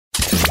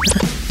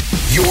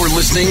You're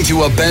listening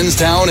to a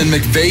Benstown and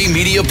McVay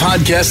Media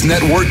Podcast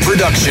Network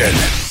production.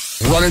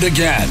 Run It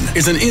Again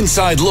is an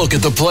inside look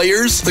at the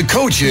players, the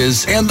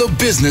coaches, and the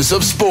business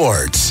of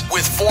sports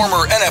with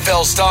former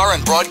NFL star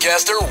and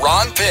broadcaster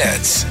Ron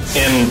Pitts.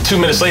 And 2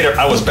 minutes later,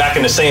 I was back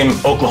in the same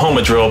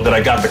Oklahoma drill that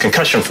I got the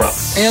concussion from.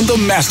 And the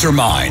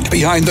mastermind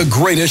behind the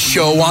greatest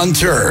show on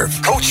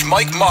turf, Coach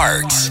Mike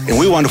Martz. And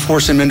we want to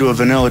force him into a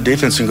vanilla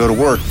defense and go to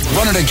work.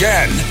 Run It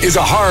Again is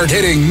a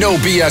hard-hitting, no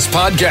BS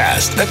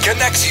podcast that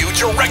connects you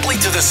directly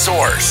to the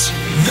source.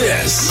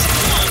 This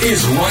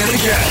is Run It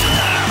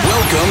Again.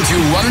 Welcome to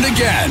Run It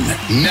Again.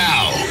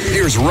 Now,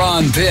 here's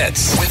Ron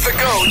Pitts with the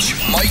coach,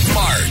 Mike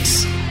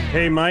Martz.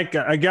 Hey, Mike,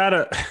 I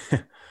gotta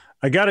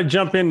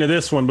jump into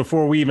this one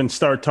before we even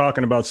start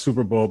talking about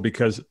Super Bowl,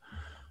 because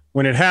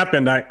when it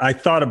happened, I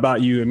thought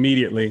about you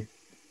immediately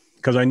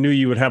because I knew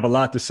you would have a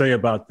lot to say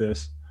about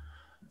this.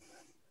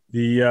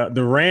 The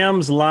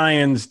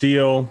Rams-Lions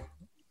deal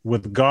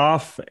with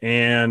Goff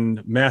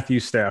and Matthew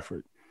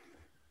Stafford.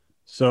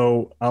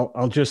 So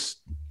I'll just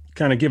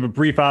kind of give a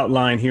brief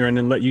outline here and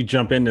then let you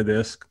jump into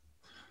this.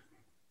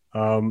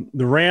 The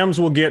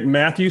Rams will get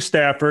Matthew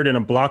Stafford in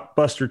a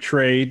blockbuster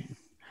trade,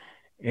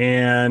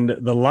 and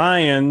the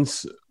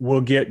Lions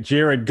will get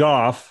Jared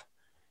Goff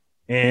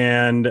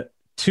and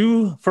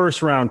 2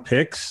 first-round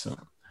picks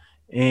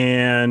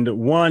and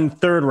 1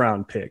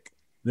 third-round pick.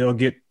 They'll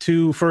get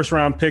 2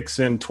 first-round picks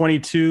in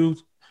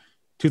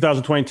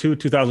 2022,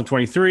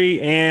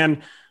 2023,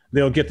 and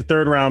they'll get the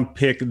third-round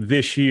pick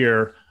this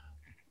year,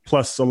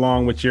 plus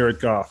along with Jared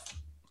Goff.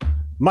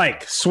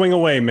 Mike, swing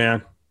away,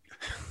 man.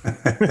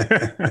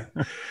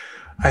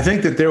 I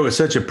think that there was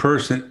such a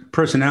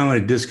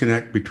personality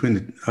disconnect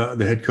between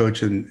the head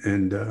coach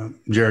and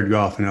Jared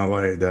Goff in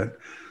LA that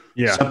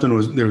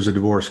there was a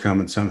divorce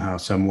coming somehow,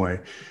 some way.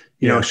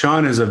 You know,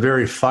 Sean is a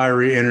very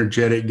fiery,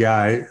 energetic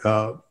guy,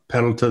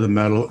 pedal to the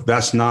metal.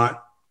 That's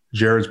not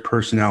Jared's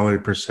personality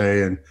per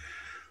se. And,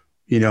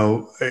 you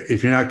know,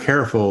 if you're not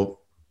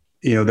careful,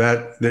 you know,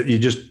 that you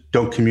just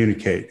don't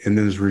communicate, and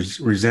then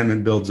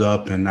resentment builds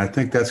up. And I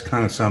think that's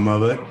kind of some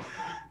of it.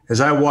 As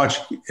I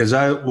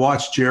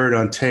watched Jared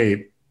on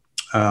tape,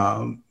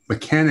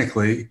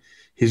 mechanically,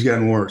 he's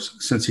gotten worse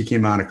since he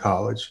came out of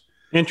college.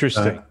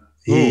 Interesting.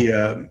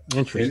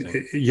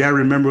 Interesting. Yeah,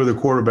 remember with the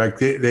quarterback,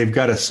 they've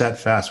got to set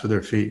fast with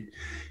their feet.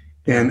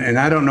 And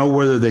I don't know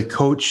whether they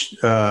coach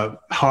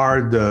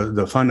hard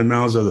the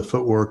fundamentals of the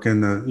footwork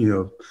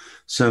and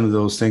some of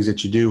those things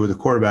that you do with the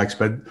quarterbacks,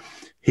 but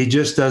he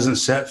just doesn't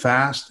set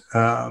fast,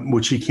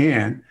 which he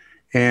can.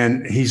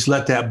 And he's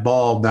let that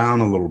ball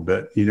down a little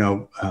bit.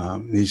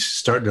 He's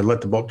starting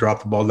to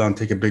drop the ball down,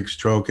 take a big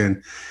stroke.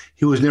 And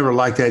he was never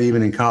like that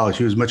even in college.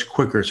 He was much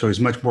quicker, so he's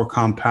much more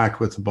compact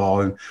with the ball.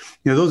 And,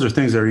 those are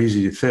things that are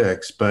easy to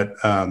fix. But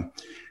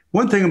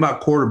one thing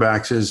about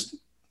quarterbacks is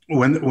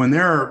when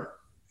they're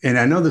 – and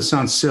I know this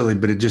sounds silly,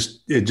 but it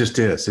just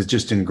is. It's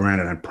just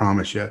ingrained, I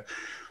promise you.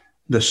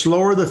 The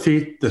slower the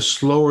feet, the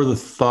slower the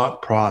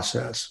thought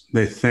process.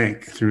 They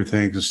think through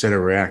things instead of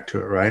react to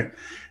it, right?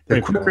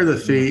 The quicker the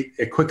feet,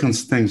 it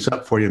quickens things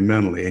up for you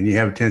mentally, and you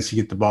have a tendency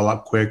to get the ball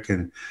up quick,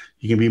 and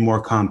you can be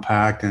more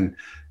compact. And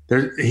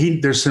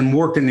there's some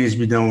work that needs to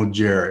be done with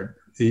Jared.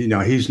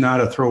 He's not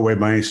a throwaway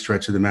by any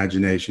stretch of the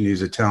imagination.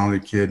 He's a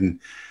talented kid,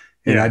 and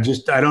I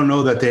don't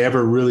know that they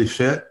ever really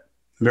fit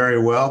very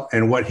well.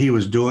 And what he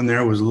was doing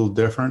there was a little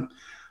different.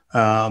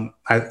 I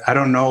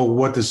don't know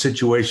what the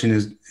situation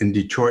is in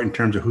Detroit in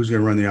terms of who's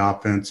going to run the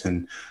offense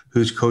and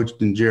who's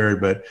coaching Jared.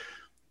 But,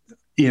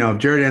 if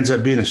Jared ends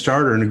up being a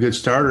starter and a good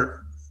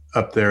starter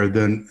up there,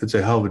 then it's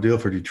a hell of a deal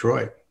for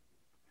Detroit.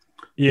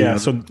 Yeah.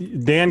 So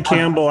Dan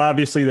Campbell,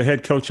 obviously the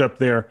head coach up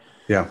there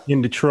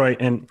in Detroit.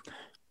 And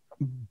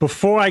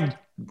before I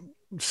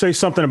say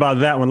something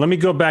about that one, let me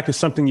go back to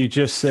something you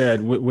just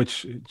said,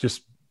 which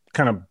just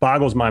kind of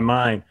boggles my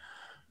mind.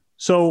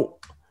 So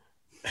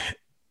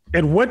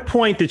at what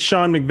point did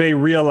Sean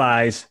McVay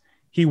realize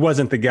he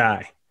wasn't the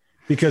guy?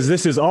 Because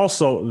this is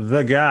also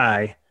the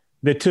guy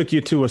that took you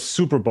to a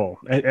Super Bowl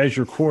as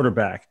your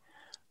quarterback.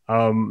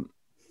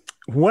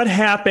 What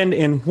happened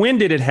and when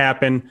did it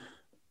happen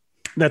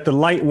that the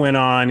light went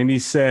on and he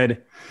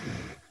said,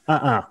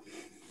 I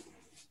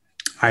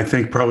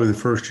think probably the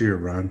first year,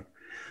 Ron.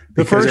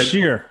 The first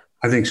year?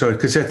 I think so.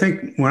 Because I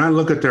think when I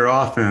look at their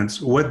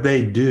offense, what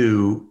they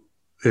do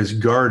is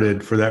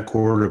guarded for that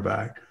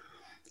quarterback.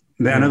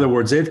 In other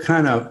words, they've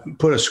kind of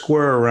put a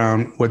square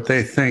around what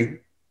they think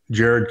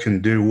Jared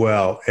can do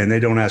well, and they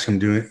don't ask him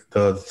to do the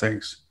other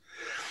things.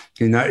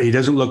 He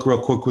doesn't look real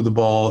quick with the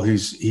ball.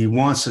 He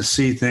wants to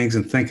see things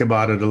and think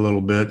about it a little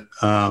bit.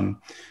 And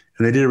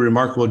they did a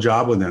remarkable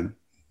job with him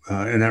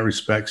in that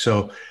respect.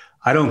 So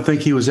I don't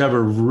think he was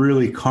ever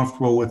really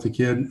comfortable with the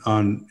kid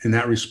in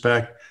that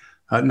respect.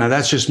 Now,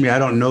 that's just me. I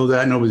don't know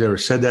that. Nobody's ever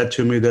said that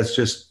to me. That's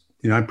just,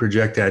 I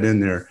project that in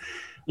there.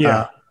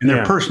 Yeah. And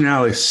their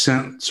personalities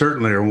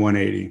certainly are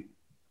 180.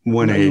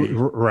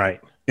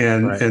 Right.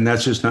 And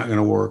that's just not going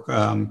to work.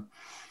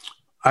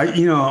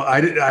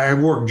 I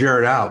worked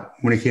Jared out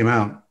when he came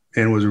out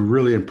and was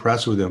really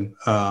impressed with him.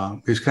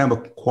 He's kind of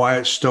a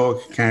quiet,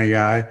 stoic kind of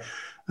guy.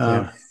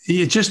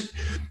 You just,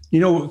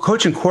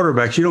 coaching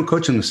quarterbacks, you don't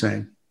coach them the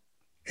same.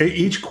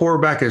 Each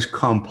quarterback is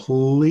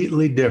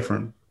completely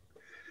different.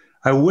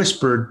 I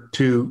whispered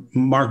to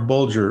Mark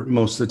Bulger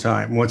most of the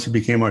time once he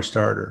became our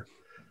starter,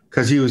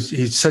 because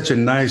he's such a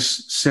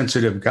nice,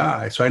 sensitive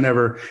guy. So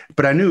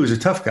but I knew he was a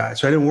tough guy,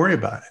 so I didn't worry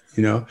about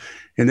it,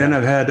 And then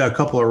I've had a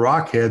couple of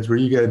rockheads where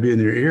you got to be in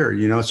their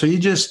ear, So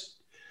it's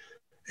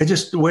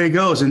just the way it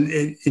goes, and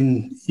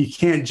you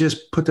can't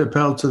just put the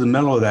pedal to the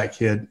metal of that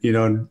kid,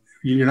 and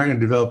you're not going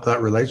to develop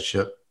that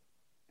relationship.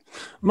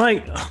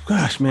 Mike, oh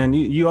gosh, man,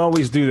 you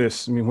always do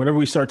this. I mean, whenever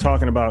we start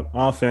talking about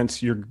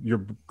offense,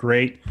 you're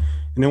great.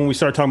 And then when we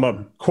start talking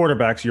about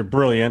quarterbacks, you're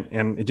brilliant.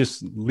 And it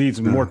just leaves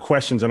more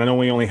questions. And I know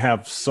we only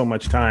have so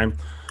much time.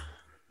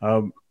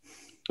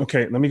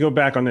 Okay, let me go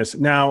back on this.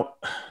 Now,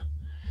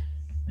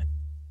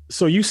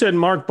 so you said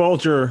Mark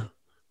Bulger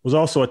was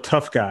also a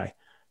tough guy.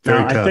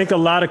 Now, I think a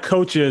lot of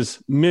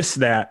coaches miss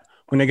that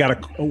when they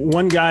got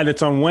one guy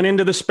that's on one end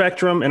of the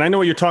spectrum. And I know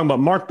what you're talking about.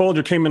 Mark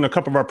Bulger came in a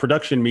couple of our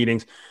production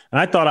meetings, and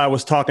I thought I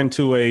was talking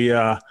to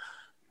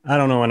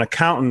an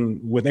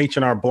accountant with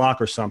H&R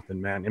Block or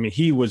something, man. I mean,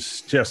 he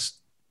was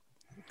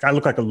guy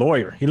looked like a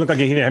lawyer. He looked like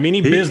he didn't have any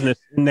business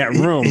in that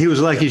room. He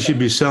was like he should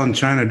be selling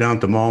China down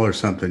at the mall or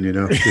something,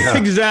 Yeah.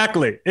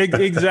 Exactly.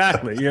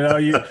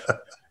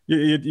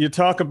 You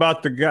talk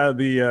about the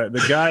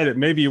guy that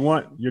maybe you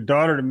want your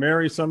daughter to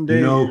marry someday.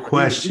 No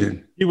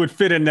question. He would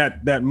fit in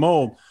that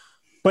mold.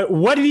 But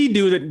what did he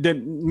do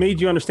that made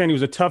you understand he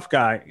was a tough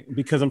guy?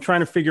 Because I'm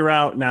trying to figure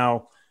out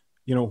now,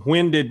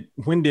 when did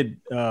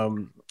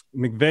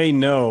McVay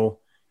know,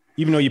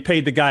 even though you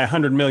paid the guy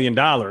 $100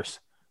 million,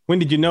 when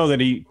did you know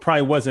that he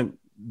probably wasn't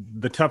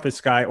the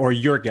toughest guy or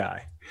your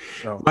guy?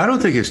 So. I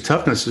don't think his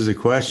toughness is a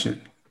question.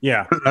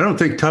 Yeah. I don't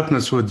think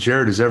toughness with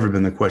Jared has ever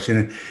been the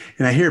question.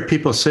 And I hear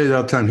people say that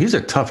all the time. He's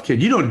a tough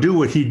kid. You don't do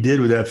what he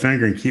did with that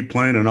finger and keep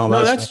playing and all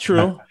that. No, that's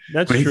true.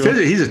 That's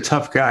true. He's a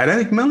tough guy. And I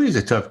think Melloney's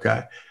a tough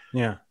guy.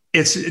 Yeah.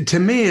 To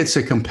me, it's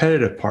a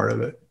competitive part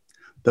of it.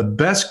 The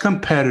best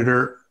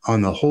competitor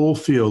on the whole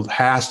field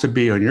has to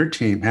be on your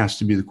team, has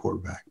to be the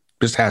quarterback.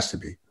 Just has to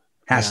be.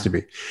 Has to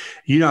be.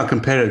 You know how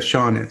competitive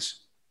Sean is.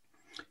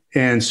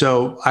 And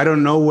so I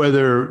don't know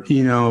whether,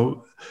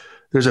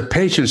 there's a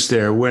patience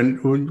there when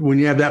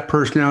you have that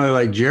personality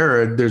like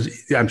Jared.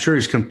 I'm sure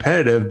he's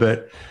competitive,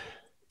 but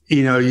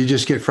you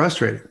just get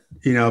frustrated,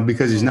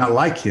 because he's not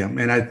like him.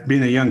 And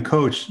being a young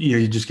coach,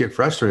 you just get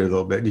frustrated a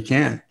little bit. You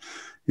can't.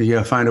 You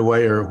got to find a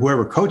way, or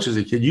whoever coaches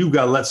the kid, you've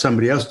got to let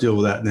somebody else deal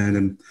with that then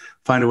and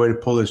find a way to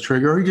pull his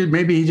trigger. Or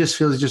maybe he just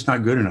feels he's just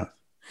not good enough.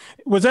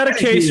 Was that a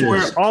case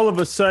where all of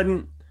a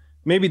sudden,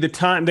 maybe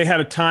they had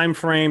a time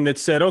frame that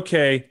said,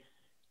 okay,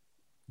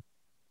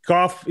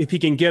 Goff, if he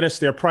can get us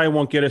there, probably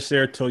won't get us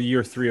there till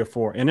year 3 or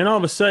 4. And then all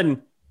of a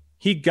sudden,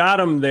 he got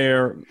him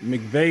there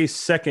McVay's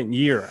second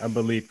year, I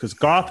believe, because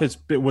Goff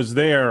was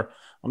there.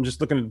 I'm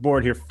just looking at the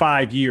board here,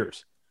 5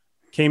 years.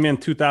 Came in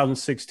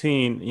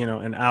 2016,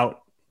 and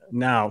out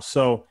now.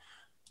 So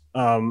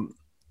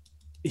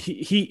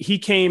he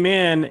came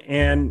in,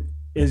 and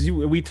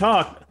we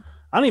talked,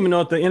 I don't even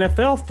know if the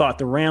NFL thought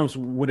the Rams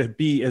would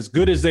be as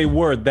good as they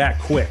were that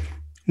quick.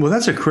 Well,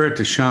 that's a credit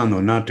to Sean, though,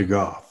 not to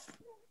Goff.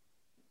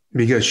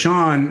 Because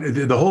Sean,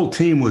 the whole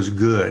team was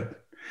good.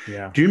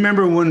 Yeah. Do you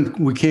remember when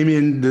we came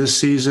in this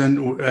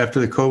season after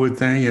the COVID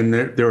thing, and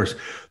there was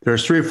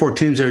 3 or 4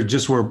 teams that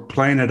just were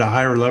playing at a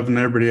higher level than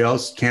everybody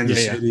else?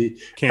 Kansas City,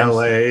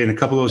 LA, and a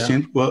couple of those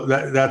teams. Well,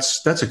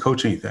 that's a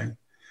coaching thing.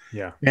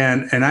 Yeah.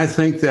 And I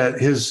think that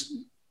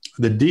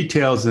the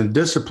details and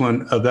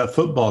discipline of that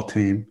football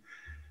team.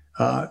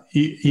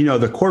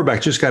 The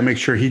quarterback just got to make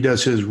sure he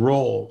does his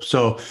role.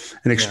 So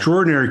an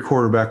extraordinary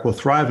quarterback will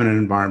thrive in an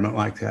environment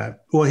like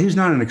that. Well, he's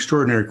not an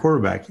extraordinary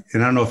quarterback,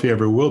 and I don't know if he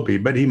ever will be,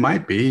 but he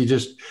might be. He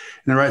just in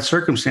the right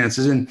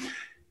circumstances. And,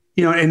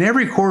 and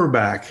every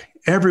quarterback,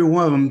 every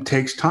one of them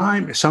takes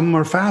time. Some of them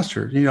are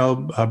faster.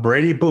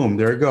 Brady, boom,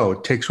 there you go.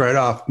 It takes right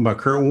off. But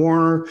Kurt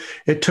Warner,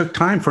 it took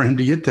time for him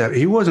to get that.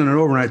 He wasn't an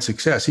overnight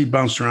success. He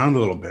bounced around a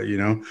little bit,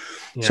 Yeah.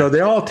 So they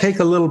all take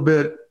a little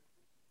bit.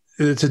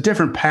 It's a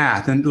different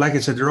path. And like I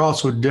said, they're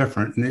also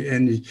different.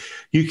 And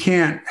you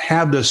can't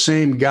have the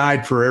same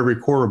guide for every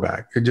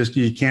quarterback.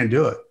 You can't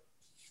do it.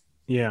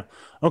 Yeah.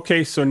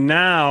 Okay. So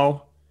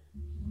now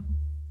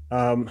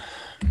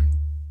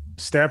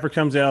Stafford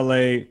comes to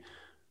LA.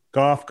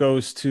 Goff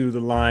goes to the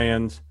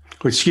Lions.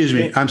 Excuse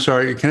me. I'm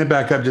sorry. Can I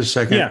back up just a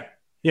second? Yeah.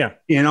 Yeah.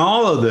 In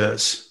all of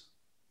this,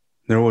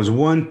 there was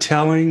one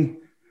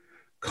telling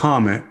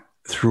comment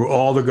through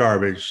all the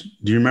garbage.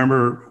 Do you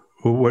remember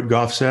what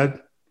Goff said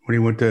when he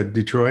went to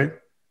Detroit?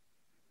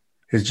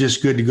 It's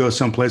just good to go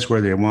someplace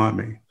where they want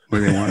me.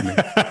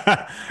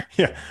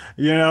 Yeah.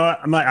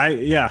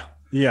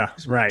 Yeah.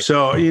 Right.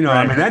 So,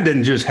 right. That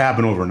didn't just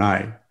happen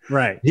overnight.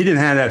 Right. He didn't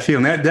have that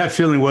feeling. That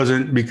feeling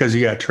wasn't because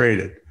he got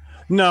traded.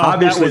 No.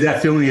 Obviously,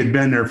 that feeling had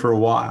been there for a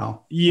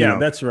while. Yeah,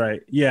 that's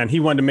right. Yeah. And he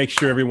wanted to make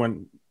sure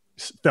everyone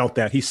felt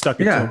that. He stuck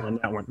it to him on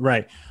that one.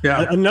 Right.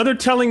 Yeah. Another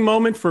telling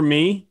moment for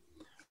me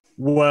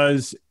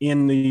was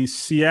in the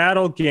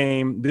Seattle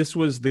game. This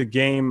was the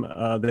game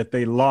that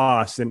they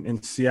lost,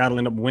 and Seattle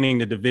ended up winning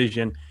the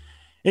division.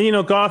 And, you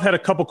know, Goff had a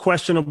couple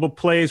questionable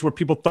plays where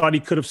people thought he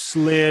could have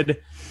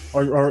slid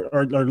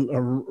or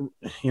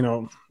you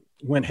know,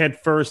 went head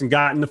first and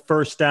gotten the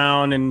first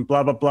down and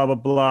blah, blah, blah, blah,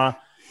 blah.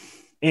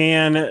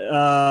 And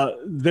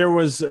there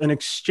was an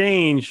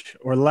exchange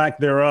or lack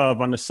thereof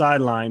on the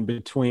sideline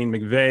between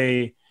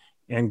McVay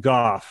and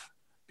Goff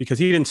because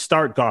he didn't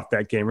start Goff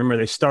that game. Remember,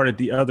 they started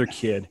the other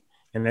kid,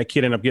 and that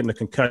kid ended up getting a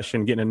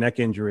concussion, getting a neck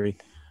injury.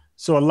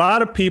 So a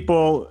lot of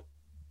people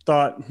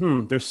thought,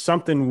 there's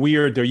something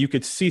weird there. You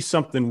could see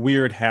something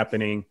weird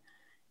happening.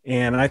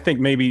 And I think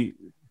maybe,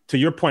 to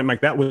your point,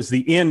 Mike, that was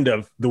the end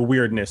of the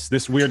weirdness.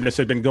 This weirdness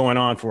had been going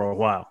on for a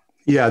while.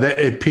 Yeah,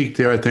 it peaked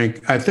there, I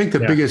think. I think the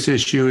biggest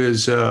issue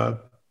is,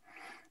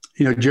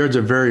 Jared's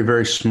a very,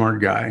 very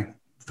smart guy,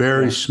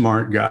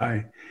 smart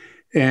guy.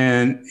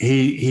 And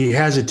he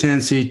has a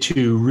tendency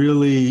to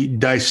really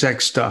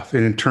dissect stuff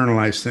and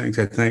internalize things,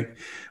 I think.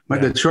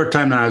 The short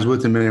time that I was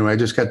with him anyway, I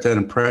just got that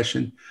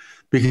impression.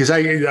 Because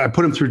I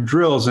put him through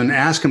drills and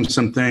ask him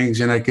some things,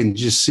 and I can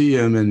just see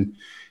him. And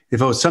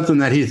if it was something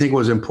that he think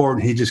was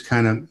important, he just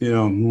kind of,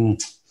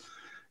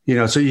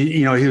 so,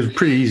 he was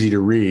pretty easy to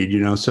read,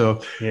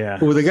 So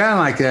with a guy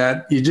like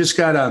that, you just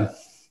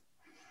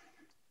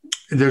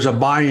there's a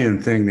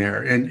buy-in thing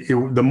there.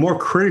 And the more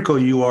critical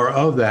you are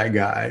of that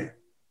guy,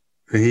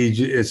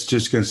 it's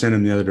just going to send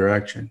him the other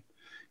direction.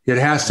 It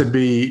has to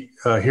be,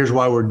 here's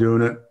why we're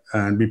doing it.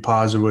 And be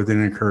positive with it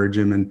and encourage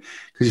him, and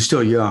because he's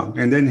still young,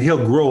 and then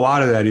he'll grow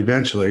out of that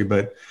eventually.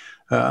 But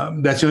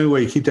that's the only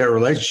way you keep that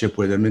relationship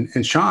with him.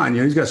 And Sean,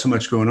 he's got so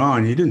much going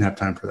on, he didn't have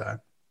time for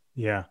that.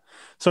 Yeah.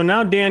 So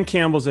now Dan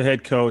Campbell's the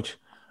head coach.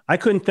 I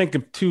couldn't think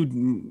of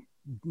two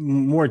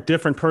more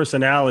different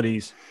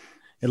personalities,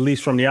 at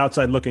least from the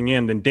outside looking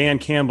in, than Dan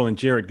Campbell and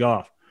Jared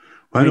Goff.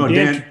 I know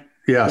Dan.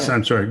 Yes,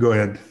 I'm sorry. Go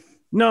ahead.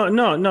 No.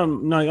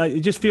 It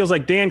just feels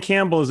like Dan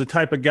Campbell is the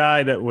type of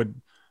guy that would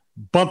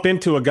bump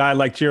into a guy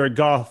like Jared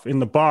Goff in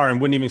the bar and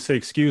wouldn't even say,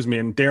 excuse me,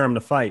 and dare him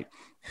to fight.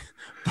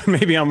 But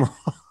maybe I'm wrong.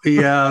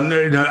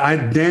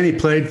 Yeah. Danny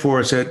played for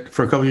us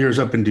for a couple of years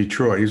up in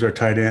Detroit. He's our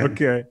tight end.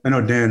 Okay. I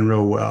know Dan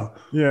real well.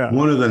 Yeah.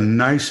 One of the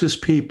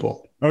nicest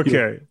people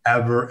you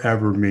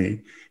ever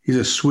meet. He's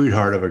a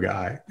sweetheart of a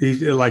guy.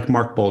 He's like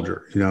Mark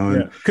Bulger,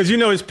 Because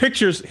his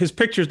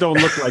pictures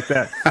don't look like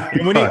that.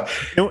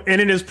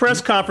 And in his press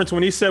conference,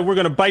 when he said we're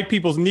going to bite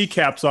people's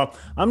kneecaps off,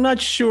 I'm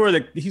not sure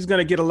that he's going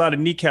to get a lot of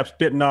kneecaps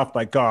bitten off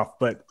by Goff.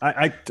 But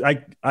I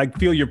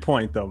feel your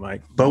point, though,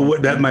 Mike.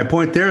 But my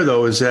point there,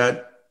 though, is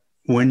that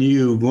when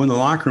you go in the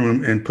locker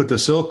room and put the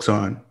silks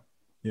on,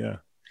 and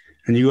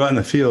you go out in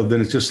the field, then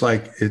it's just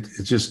like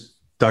it's just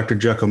Dr.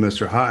 Jekyll,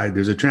 Mr. Hyde.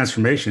 There's a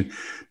transformation.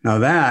 Now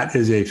that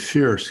is a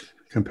fierce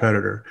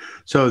competitor.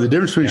 So the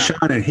difference between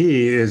Sean and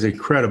he is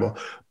incredible.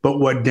 But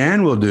what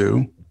Dan will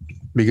do,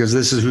 because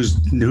this is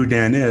who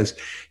Dan is,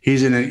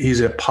 he's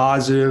a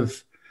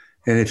positive,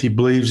 and if he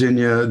believes in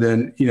you,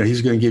 then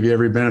he's going to give you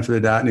every benefit of the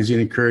doubt, and he's going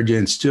to encourage you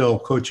and still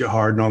coach you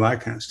hard and all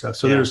that kind of stuff.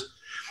 So it's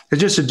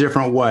just a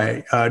different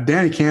way.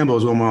 Danny Campbell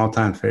is one of my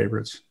all-time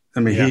favorites. I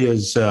mean, he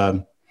is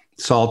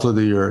salt of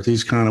the earth.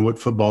 He's kind of what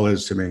football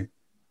is to me.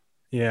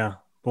 Yeah,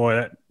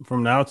 boy,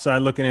 from the outside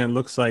looking in, it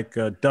looks like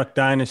Duck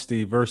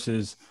Dynasty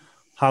versus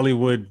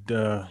Hollywood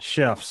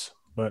chefs,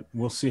 but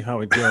we'll see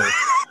how it goes.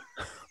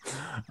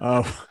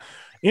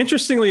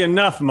 Interestingly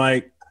enough,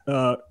 Mike,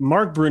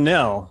 Mark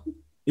Brunell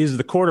is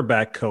the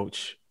quarterback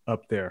coach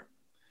up there.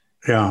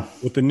 Yeah.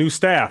 With the new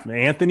staff.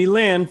 Anthony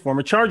Lynn,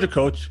 former Charger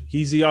coach,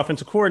 he's the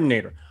offensive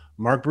coordinator.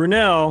 Mark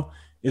Brunell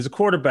is a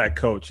quarterback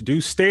coach.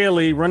 Deuce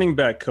Staley, running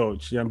back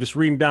coach. I'm just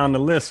reading down the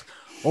list.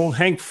 Old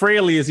Hank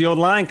Fraley is the old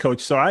line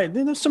coach. So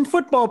there's some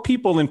football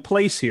people in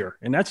place here,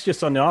 and that's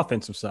just on the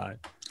offensive side.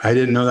 I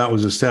didn't know that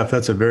was a staff.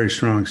 That's a very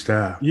strong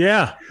staff.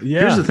 Yeah.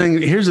 Here's the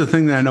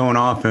thing that I know in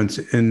offense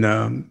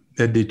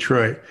at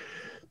Detroit.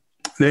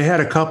 They had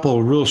a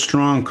couple real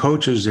strong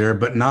coaches there,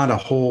 but not a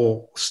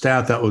whole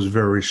staff that was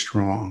very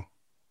strong.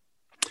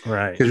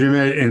 Right. Because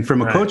and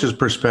from a coach's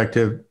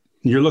perspective,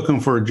 you're looking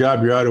for a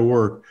job. You're out of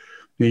work.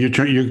 You're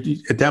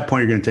at that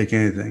point, you're going to take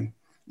anything.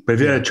 But if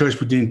you had a choice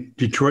between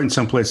Detroit and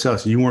someplace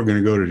else, you weren't going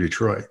to go to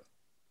Detroit.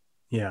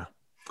 Yeah.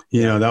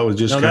 That was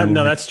just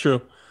that's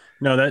true.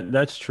 No,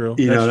 that's true.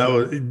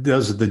 That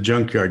was the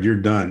junkyard. You're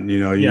done.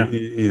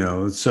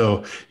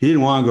 So he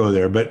didn't want to go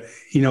there. But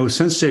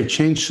since they've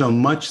changed so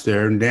much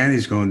there, and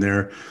Danny's going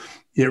there,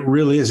 it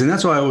really is, and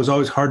that's why it was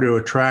always hard to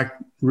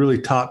attract really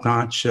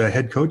top-notch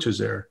head coaches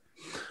there.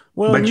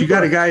 Well, but you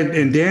got a guy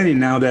in Danny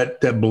now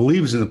that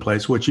believes in the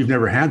place, which you've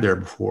never had there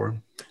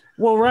before.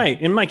 Well, right.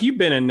 And Mike, you've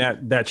been in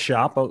that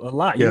shop a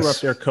lot. You were up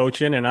there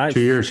coaching, and 2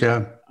 years,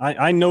 yeah.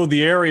 I know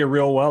the area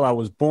real well. I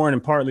was born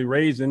and partly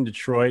raised in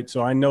Detroit,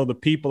 so I know the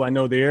people, I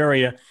know the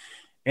area.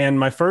 And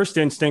my first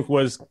instinct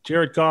was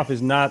Jared Goff is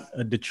not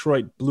a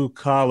Detroit blue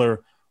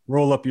collar,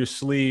 roll up your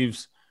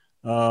sleeves.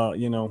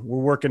 We're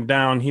working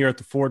down here at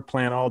the Ford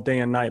plant all day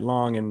and night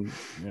long, and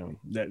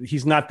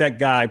he's not that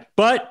guy.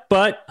 But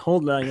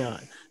hold on,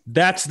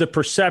 that's the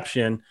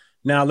perception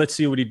Now let's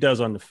see what he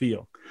does on the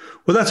field.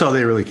 Well, that's all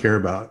they really care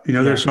about.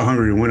 They're so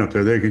hungry to win up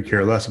there. They could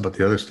care less about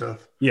the other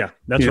stuff. Yeah,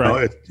 that's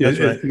right. That's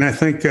right. And I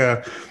think,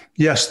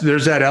 yes,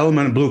 there's that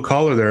element of blue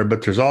collar there,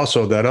 but there's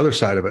also that other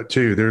side of it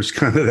too. There's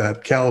kind of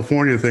that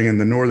California thing in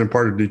the northern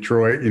part of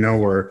Detroit,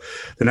 where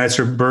the nice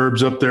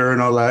suburbs up there and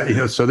all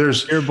that, so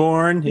there's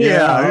Airborne.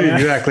 Yeah,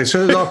 exactly.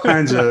 So there's all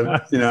kinds of,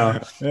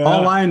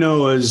 all I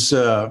know is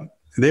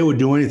they would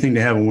do anything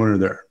to have a winner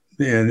there.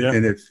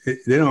 And if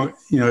they don't,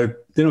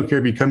 they don't care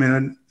if you come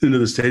into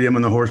the stadium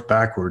on the horse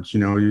backwards,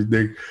 they're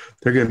going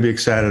to be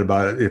excited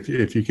about it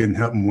if you can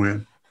help them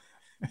win.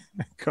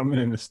 Coming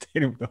in the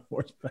stadium with the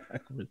horse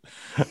backwards.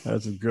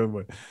 That's a good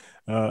one.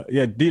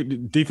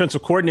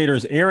 Defensive coordinator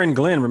is Aaron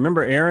Glenn.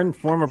 Remember Aaron,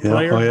 former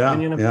player? Oh,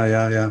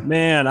 yeah. Yeah.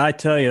 Man, I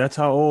tell you, that's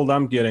how old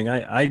I'm getting.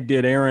 I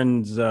did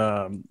Aaron's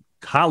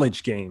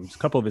college games, a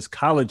couple of his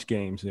college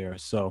games there.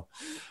 So,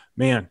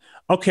 man.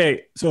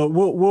 Okay, so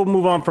we'll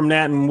move on from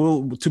that,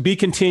 and to be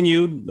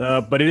continued.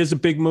 But it is a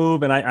big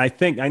move, and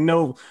I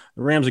know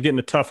the Rams are getting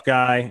a tough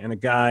guy and a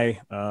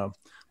guy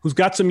who's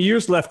got some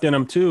years left in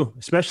him too,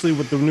 especially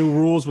with the new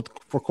rules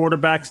for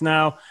quarterbacks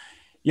now.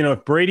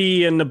 If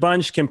Brady and the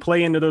bunch can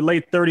play into their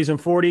late 30s and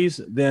 40s,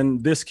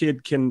 then this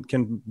kid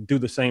can do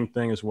the same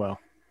thing as well.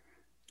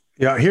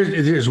 Yeah,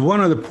 here's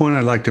one other point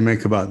I'd like to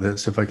make about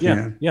this, if I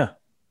can. Yeah.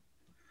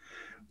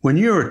 When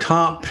you're a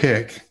top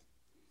pick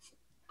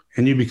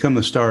and you become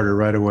a starter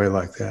right away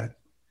like that,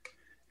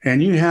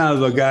 and you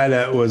have a guy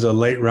that was a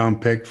late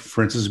round pick,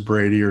 for instance,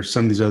 Brady or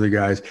some of these other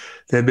guys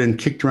that have been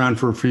kicked around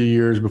for a few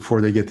years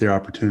before they get their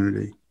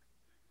opportunity.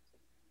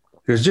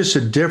 There's just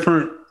a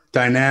different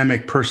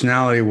dynamic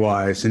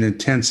personality-wise and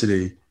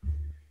intensity.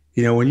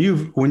 When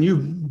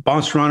you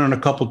bounce around on a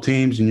couple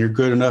teams and you're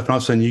good enough, and all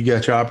of a sudden you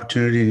get your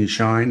opportunity and you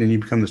shine and you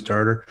become the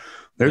starter,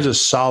 there's a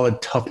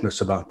solid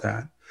toughness about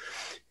that.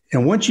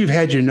 And once you've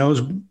had your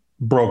nose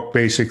broke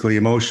basically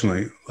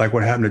emotionally, like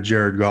what happened to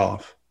Jared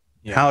Goff,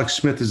 Alex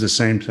Smith is the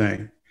same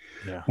thing.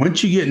 Yeah.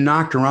 Once you get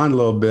knocked around a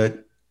little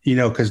bit,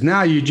 because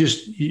now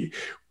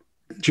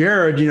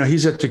Jared,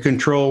 he's at the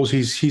controls.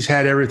 He's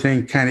had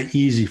everything kind of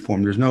easy for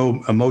him. There's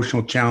no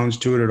emotional challenge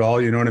to it at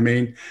all. You know what I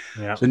mean?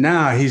 Yeah. So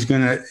now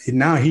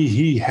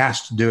he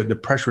has to do it. The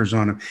pressure is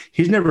on him.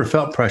 He's never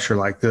felt pressure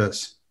like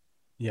this.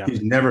 Yeah.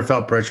 He's never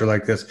felt pressure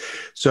like this.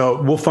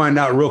 So we'll find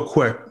out real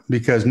quick,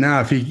 because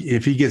now if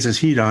he gets his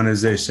heat on,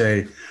 as they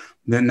say,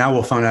 then now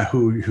we'll find out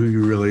who he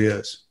really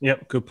is.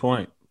 Yep. Good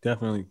point.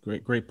 Definitely.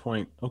 Great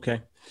point.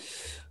 Okay.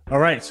 All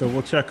right. So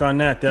we'll check on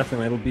that.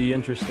 Definitely. It'll be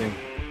interesting.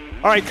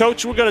 All right,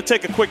 Coach, we're going to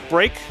take a quick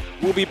break.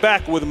 We'll be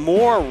back with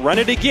more Run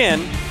It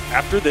Again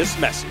after this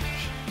message.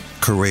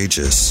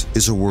 Courageous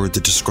is a word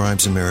that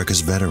describes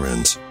America's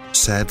veterans.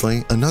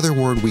 Sadly, another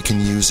word we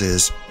can use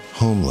is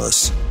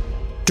homeless.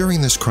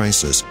 During this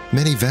crisis,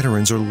 many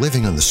veterans are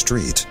living on the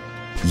street.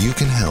 You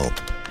can help.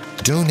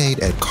 Donate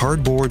at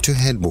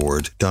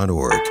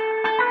cardboardtoheadboard.org.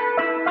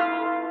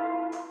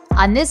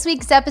 On this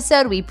week's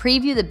episode, we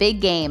preview the big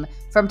game.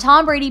 From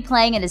Tom Brady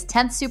playing in his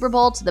 10th Super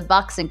Bowl to the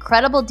Bucs'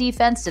 incredible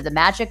defense to the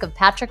magic of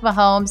Patrick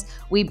Mahomes,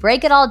 we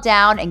break it all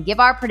down and give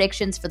our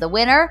predictions for the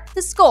winner,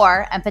 the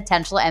score, and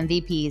potential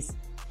MVPs.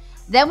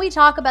 Then we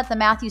talk about the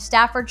Matthew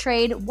Stafford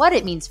trade, what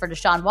it means for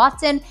Deshaun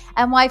Watson,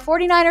 and why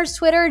 49ers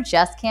Twitter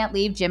just can't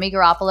leave Jimmy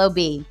Garoppolo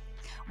be.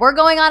 We're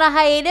going on a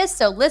hiatus,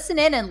 so listen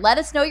in and let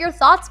us know your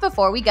thoughts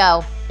before we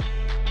go.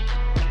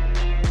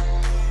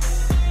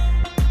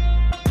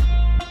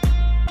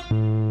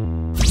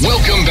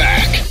 Welcome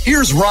back.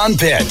 Here's Ron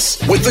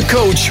Pitts with the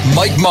coach,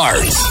 Mike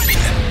Martz.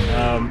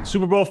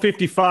 Super Bowl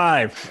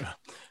 55.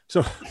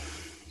 So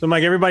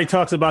Mike, everybody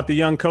talks about the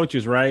young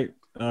coaches, right?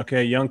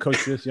 Okay, young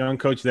coach this, young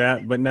coach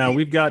that. But now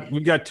we've got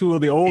two of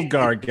the old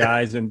guard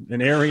guys,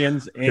 and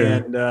Arians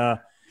and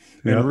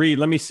Reed.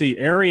 Let me see.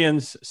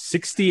 Arians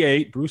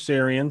 68, Bruce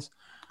Arians,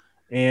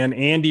 and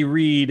Andy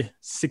Reid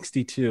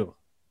 62.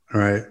 All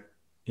right.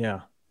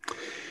 Yeah.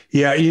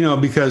 Yeah,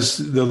 because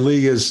the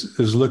league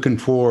is looking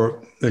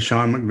for the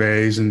Sean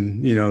McVays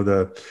and,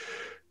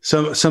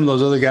 some of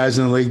those other guys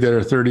in the league that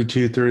are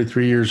 32,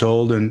 33 years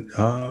old. And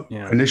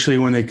initially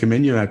when they come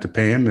in, you don't have to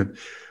pay them.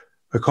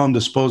 I call them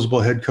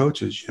disposable head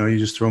coaches. You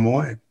just throw them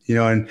away,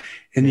 and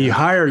you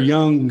hire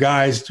young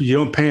guys. You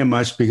don't pay them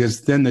much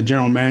because then the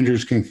general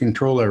managers can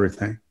control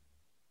everything.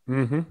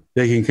 Mm-hmm.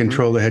 They can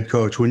control the head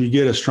coach. When you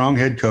get a strong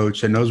head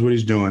coach that knows what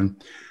he's doing,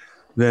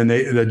 then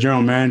the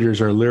general managers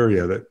are leery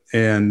of it,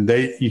 and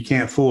you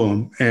can't fool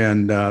them.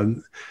 And,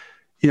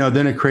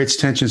 then it creates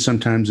tension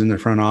sometimes in the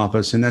front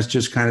office. And that's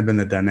just kind of been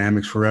the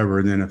dynamics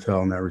forever in the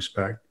NFL in that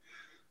respect.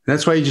 And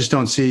that's why you just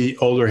don't see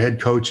older head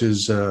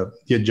coaches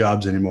get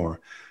jobs anymore.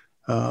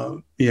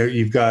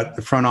 You've got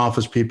the front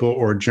office people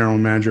or general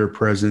manager or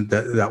president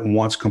that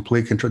wants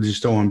complete control. They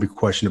just don't want to be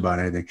questioned about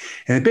anything.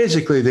 And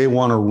basically they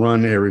want to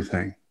run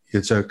everything.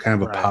 It's a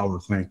kind of a power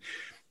thing. And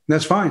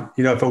that's fine.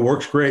 If it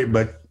works, great.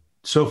 But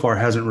so far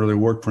hasn't really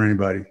worked for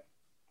anybody.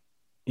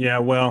 Yeah,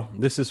 well,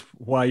 this is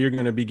why you're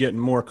going to be getting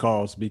more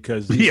calls,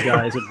 because these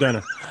guys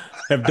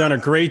have done a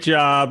great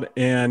job.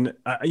 And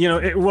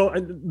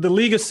the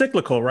league is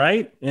cyclical,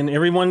 right? And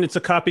it's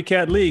a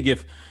copycat league.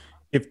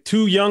 if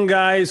two young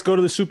guys go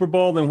to the Super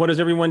Bowl, then what does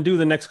everyone do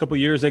the next couple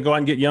of years? They go out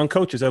and get young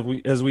coaches,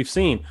 as we've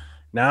seen.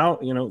 Now,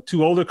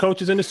 two older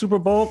coaches in the Super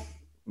Bowl,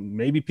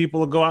 maybe people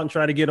will go out and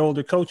try to get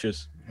older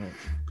coaches.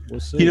 We'll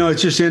see.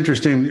 It's just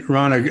interesting,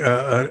 Ron.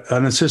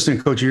 An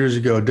assistant coach years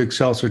ago, Dick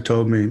Seltzer,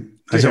 told me,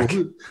 I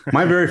said,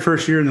 my very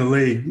first year in the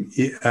league,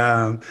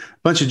 a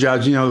bunch of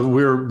jobs,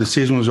 the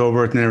season was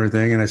over and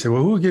everything. And I said,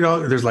 well, who get all,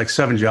 there's like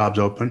 7 jobs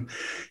open.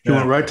 He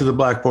went right to the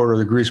blackboard or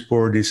the grease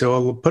board. And he said,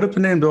 well, we'll put up a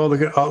name to all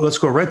let's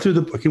go right through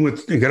the book. He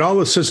went and got all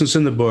the assistants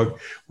in the book.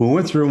 We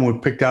went through and we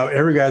picked out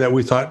every guy that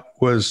we thought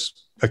was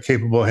a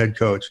capable head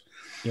coach.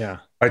 Yeah.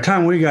 By the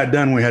time we got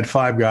done, we had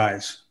 5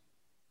 guys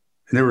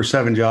and there were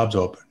 7 jobs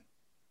open.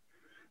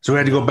 So we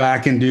had to go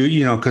back and do,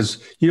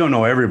 because you don't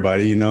know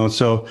everybody,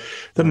 So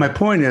my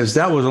point is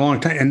that was a long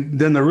time. And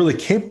then the really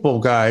capable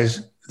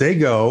guys, they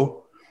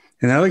go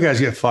and the other guys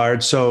get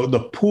fired. So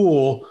the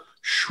pool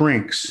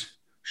shrinks.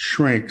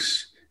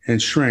 And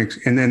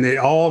then they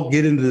all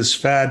get into this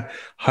fad,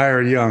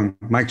 hire young.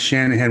 Mike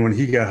Shanahan, when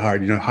he got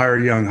hired, hire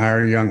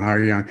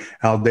young.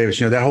 Al Davis,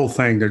 that whole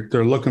thing,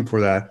 they're looking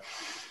for that.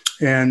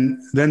 And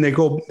then they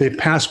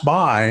pass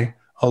by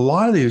a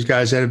lot of these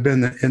guys that have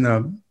been in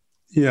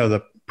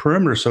the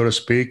perimeter, so to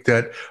speak,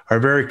 that are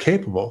very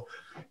capable,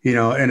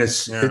 and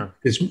there's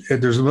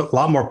a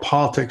lot more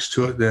politics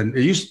to it than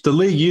it used. The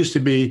league used to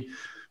be,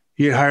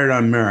 you get hired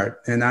on merit,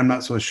 and I'm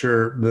not so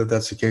sure that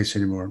that's the case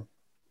anymore.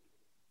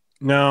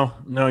 No,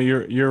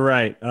 you're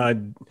right.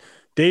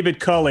 David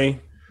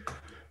Culley,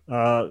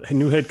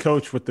 new head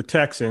coach with the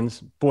Texans.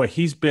 Boy,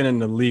 he's been in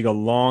the league a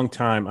long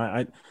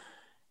time.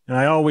 And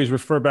I always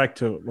refer back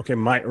to,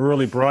 my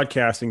early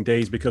broadcasting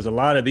days, because a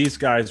lot of these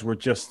guys were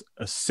just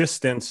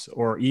assistants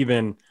or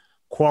even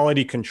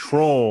quality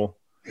control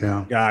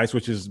guys,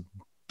 which is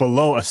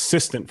below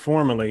assistant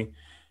formally.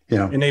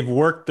 Yeah. And they've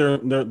worked their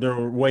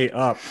way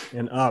up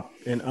and up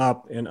and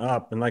up and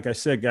up. And like I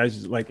said,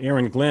 guys like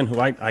Aaron Glenn, who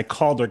I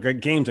called their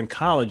games in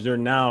college, they're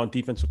now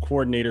defensive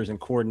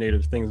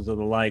coordinators, things of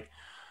the like.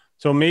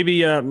 So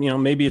maybe,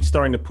 maybe it's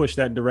starting to push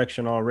that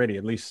direction already,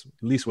 at least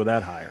with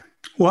that hire.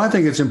 Well, I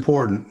think it's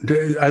important.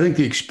 I think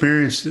the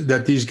experience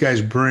that these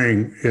guys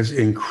bring is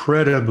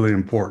incredibly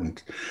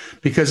important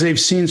because they've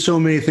seen so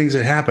many things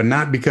that happen,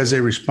 not because they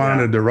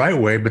responded the right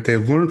way, but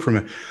they've learned from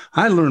it.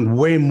 I learned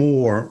way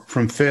more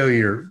from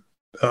failure,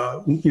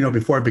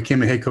 before I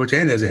became a head coach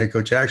and as a head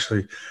coach,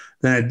 actually,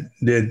 than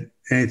I did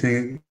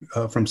anything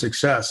from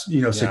success.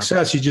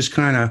 Success, you just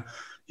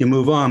you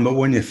move on. But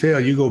when you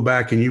fail, you go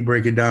back and you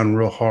break it down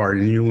real hard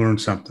and you learn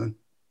something.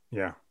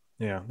 Yeah.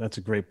 That's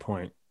a great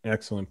point.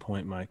 Excellent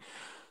point, Mike.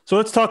 So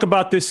let's talk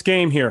about this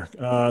game here.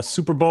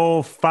 Super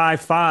Bowl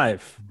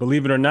 55.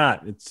 Believe it or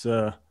not, it's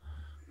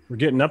we're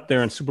getting up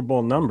there in Super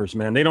Bowl numbers,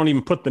 man. They don't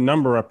even put the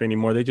number up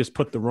anymore. They just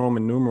put the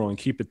Roman numeral and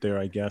keep it there,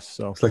 I guess.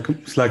 So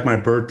it's like my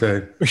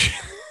birthday.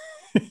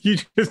 you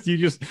just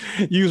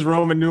use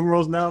Roman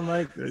numerals now,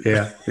 Mike?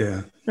 Yeah.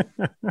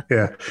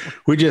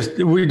 We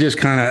just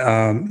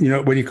kind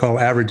of what do you call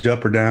average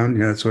up or down?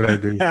 Yeah, that's what I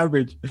do.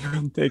 Average.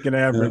 Take an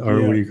average.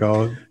 Or what do you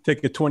call it?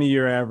 Take a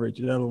 20-year average.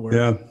 That'll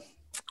work.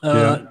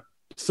 Yeah.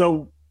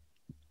 So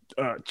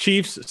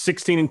Chiefs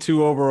 16-2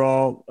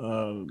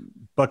 overall.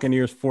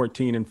 Buccaneers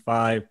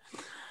 14-5.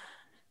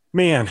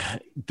 Man,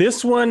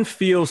 this one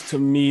feels to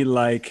me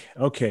like,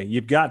 okay,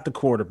 you've got the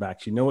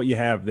quarterbacks. You know what you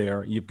have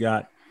there. You've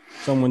got,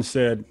 someone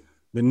said,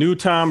 the new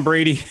Tom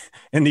Brady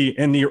and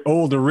the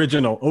old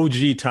original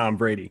OG Tom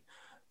Brady.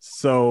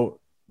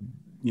 So,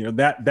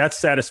 that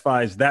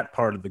satisfies that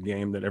part of the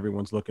game that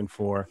everyone's looking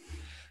for.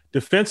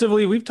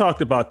 Defensively, we've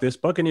talked about this.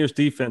 Buccaneers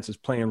defense is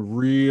playing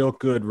real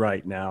good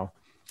right now,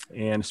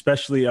 and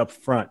especially up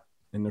front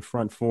in the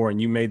front four.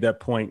 And you made that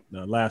point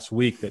last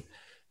week that,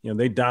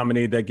 they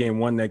dominated that game,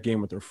 won that game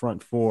with their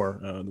front four,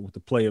 with the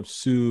play of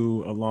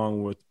Sue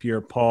along with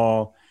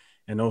Pierre-Paul.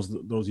 And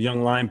those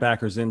young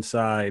linebackers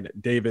inside,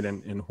 David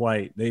and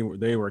White, they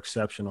were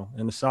exceptional.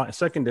 And the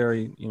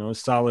secondary, is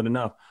solid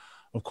enough,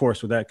 of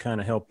course, with that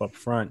kind of help up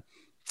front.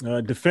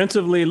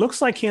 Defensively, it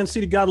looks like Kansas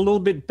City got a little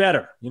bit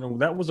better.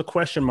 That was a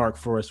question mark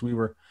for us. We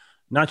were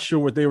not sure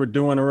what they were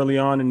doing early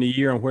on in the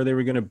year and where they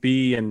were going to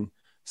be and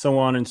so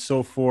on and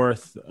so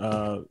forth.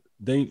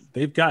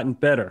 They've gotten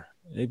better.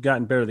 They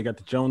got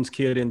the Jones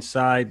kid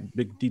inside,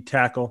 big D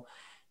tackle,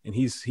 and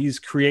he's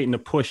creating a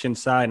push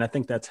inside, and I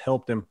think that's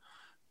helped him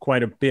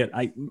quite a bit.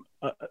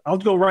 I'll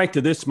go right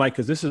to this, Mike,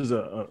 because this is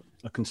a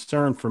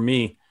concern for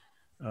me.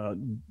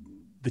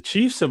 The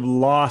Chiefs have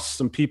lost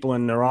some people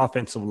in their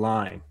offensive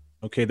line.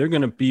 Okay, they're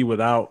going to be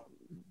without,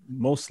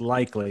 most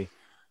likely,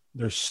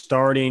 their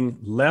starting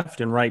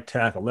left and right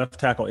tackle. Left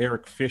tackle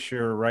Eric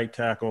Fisher, right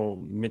tackle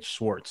Mitch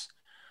Schwartz.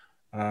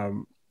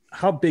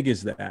 How big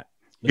is that?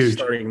 Huge.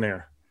 Starting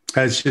there.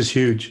 That's just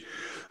huge.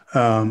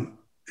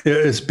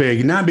 It's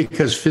big, not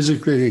because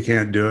physically they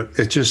can't do it.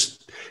 It's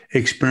just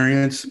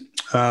experience.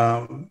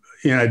 I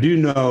do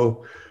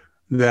know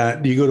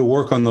that you go to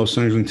work on those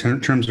things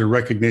in terms of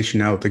recognition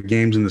now with the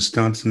games and the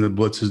stunts and the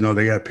blitzes. No,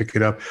 they got to pick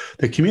it up.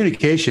 The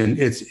communication,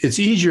 it's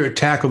easier at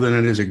tackle than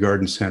it is at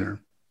guard and center.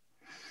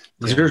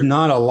 Because there's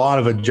not a lot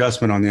of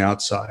adjustment on the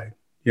outside.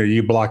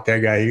 you block that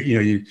guy,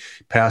 you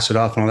pass it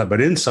off and all that.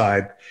 But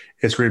inside,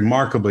 it's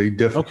remarkably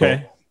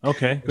difficult.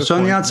 Okay. So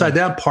on the outside,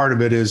 that part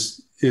of it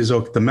is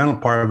the mental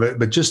part of it,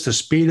 but just the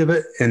speed of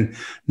it and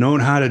knowing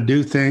how to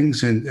do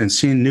things and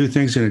seeing new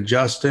things and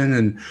adjusting.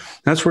 And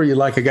that's where you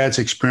like a guy that's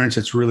experienced,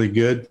 that's really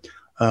good.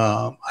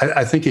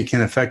 I think it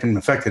can affect him,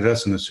 affected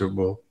us in the Super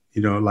Bowl.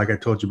 Like I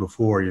told you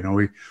before,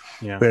 we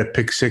had a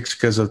pick six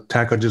because a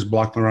tackle just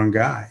blocked the wrong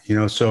guy,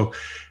 so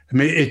I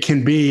mean, it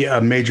can be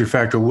a major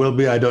factor. Will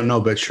be, I don't know,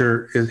 but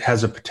sure, it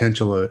has a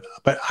potential of it.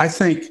 But I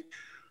think,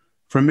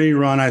 for me,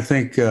 Ron, I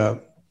think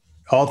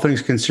all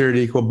things considered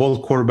equal,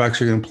 both quarterbacks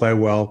are going to play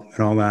well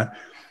and all that.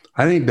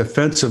 I think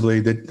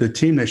defensively, the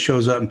team that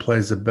shows up and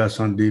plays the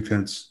best on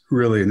defense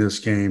really in this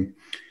game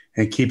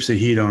and keeps the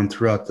heat on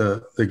throughout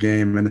the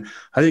game. And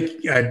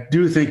I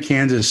do think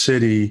Kansas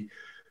City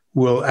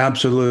will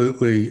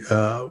absolutely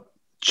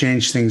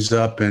change things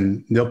up,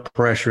 and they'll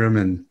pressure him,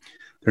 and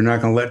they're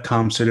not going to let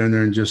Tom sit in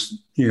there and just,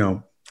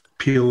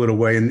 peel it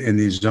away in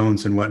these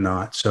zones and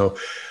whatnot. So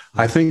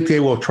I think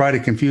they will try to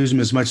confuse him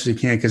as much as they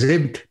can, because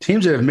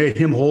teams that have made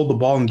him hold the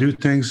ball and do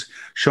things,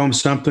 show him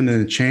something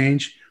and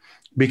change.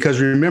 Because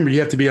remember, you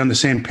have to be on the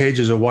same page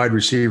as the wide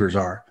receivers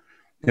are.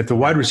 If the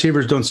wide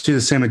receivers don't see the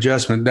same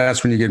adjustment,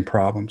 that's when you get in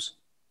problems,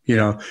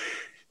 Yeah.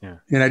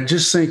 And I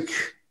just think,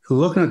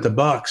 looking at the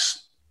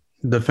Bucs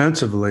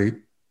defensively,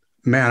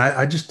 man,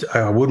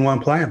 I wouldn't want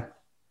to play him.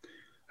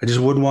 I just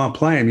wouldn't want to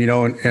play him,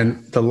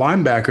 and the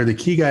linebacker, the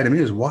key guy to me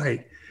is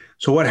White.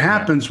 So what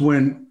happens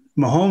when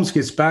Mahomes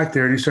gets back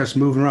there and he starts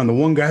moving around? The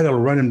one guy that will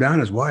run him down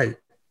is White.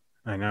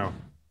 I know.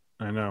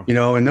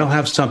 And they'll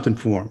have something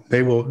for him.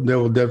 They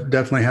will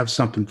definitely have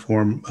something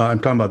for him. I'm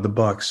talking about the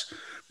Bucs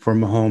for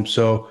Mahomes.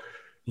 So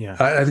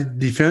I think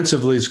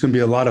defensively, it's going to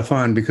be a lot of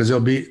fun, because they'll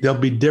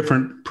be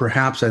different,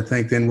 perhaps, I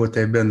think, than what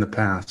they've been in the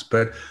past.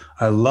 But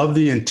I love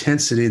the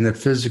intensity and the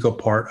physical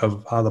part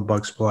of how the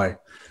Bucs play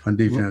on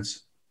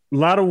defense. A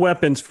lot of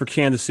weapons for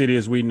Kansas City,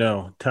 as we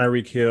know.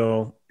 Tyreek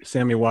Hill,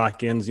 Sammy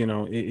Watkins,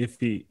 if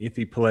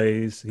he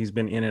plays, he's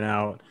been in and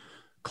out.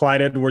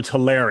 Clyde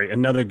Edwards-Helaire,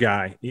 another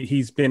guy,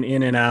 he's been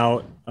in and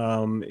out.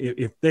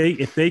 If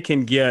they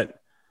can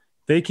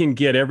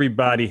get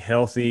everybody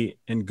healthy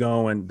and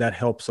going, that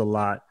helps a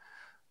lot.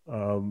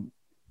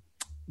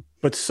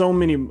 But so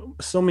many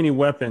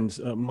weapons.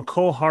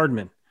 Mecole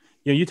Hardman.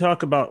 You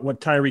talk about what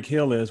Tyreek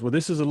Hill is. Well,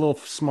 this is a little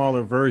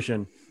smaller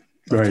version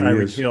of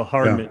Tyreek Hill.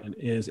 Hardman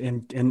is,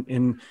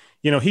 and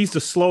he's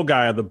the slow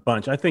guy of the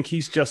bunch. I think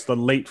he's just the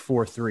late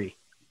 4.3,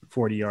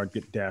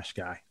 40-yard dash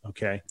guy.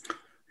 Okay.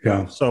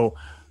 Yeah. So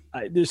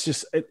there's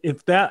just,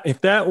 if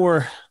that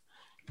were,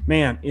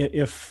 man,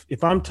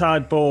 if I'm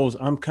Todd Bowles,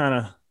 I'm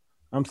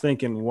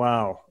thinking,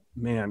 wow,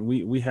 man,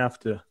 we have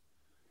to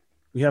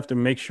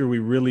make sure we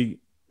really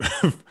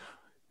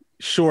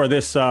shore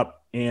this up.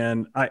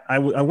 And I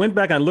went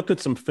back and I looked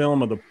at some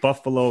film of the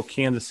Buffalo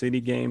Kansas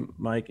City game,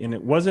 Mike, and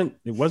it wasn't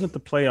the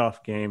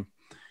playoff game.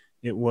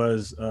 It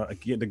was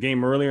the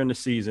game earlier in the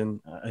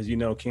season. As you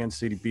know, Kansas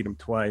City beat them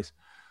twice.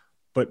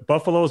 But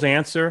Buffalo's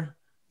answer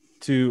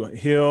to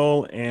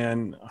Hill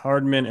and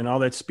Hardman and all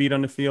that speed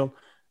on the field,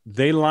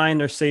 they lined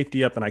their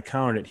safety up, and I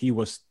counted it. He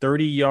was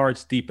 30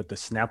 yards deep at the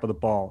snap of the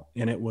ball,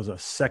 and it was a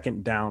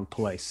second down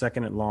play,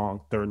 second and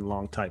long, third and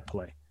long type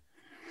play.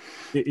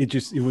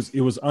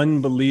 It was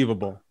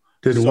unbelievable.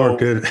 Didn't work,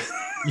 did it?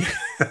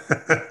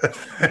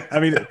 I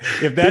mean,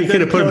 if that he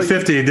could have put him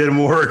 50, it didn't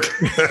work.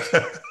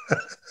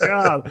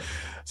 God.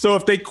 So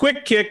if they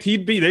quick kicked,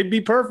 they'd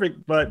be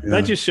perfect. But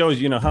that just shows,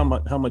 how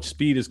much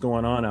speed is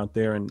going on out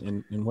there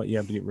and what you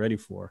have to get ready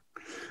for.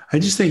 I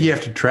just think you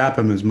have to trap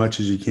him as much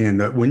as you can.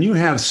 When you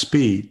have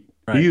speed,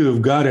 you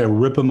have got to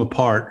rip him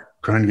apart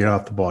trying to get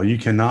off the ball. You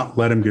cannot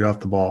let him get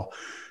off the ball.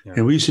 Yeah.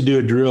 And we used to do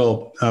a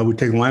drill. We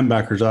take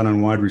linebackers out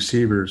on wide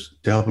receivers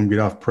to help them get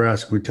off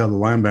press. We tell the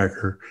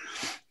linebacker,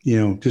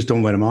 just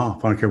don't let him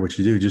off. I don't care what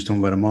you do, just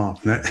don't let him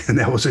off. And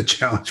that was a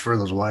challenge for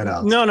those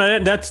wideouts. No,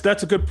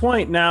 that's a good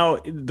point. Now,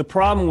 the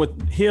problem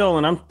with Hill,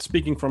 and I'm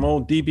speaking from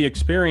old DB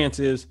experience,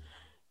 is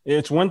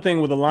it's one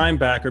thing with a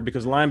linebacker,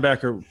 because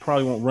linebacker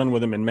probably won't run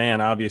with him in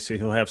man. Obviously,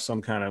 he'll have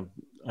some kind of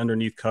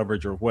underneath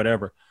coverage or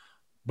whatever.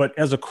 But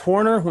as a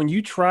corner, when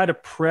you try to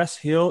press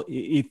Hill,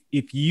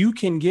 if you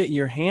can get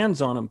your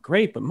hands on him,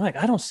 great. But, Mike,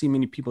 I don't see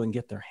many people can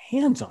get their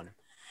hands on him.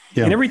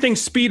 Yeah. And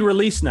everything's speed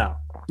release now.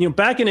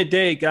 Back in the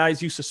day,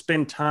 guys used to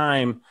spend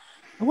time.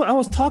 I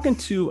was talking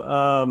to,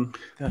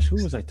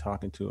 who was I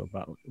talking to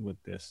about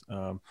with this?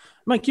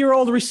 Mike, your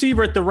old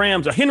receiver at the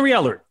Rams, Henry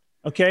Ellard.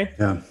 Okay.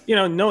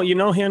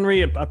 Yeah.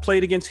 Henry. I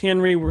played against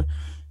Henry.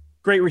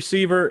 Great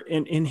receiver.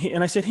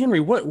 And I said,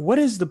 Henry, what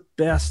is the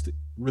best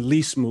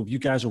release move you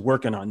guys are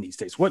working on these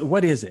days?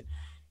 What is it?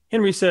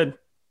 Henry said,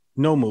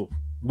 no move.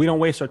 We don't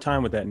waste our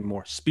time with that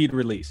anymore. Speed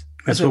release.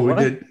 That's what we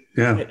did.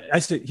 Yeah.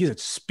 He said,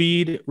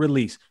 speed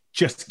release.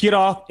 Just get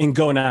off and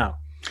go now.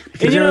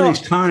 Because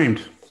everything's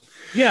timed.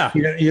 Yeah.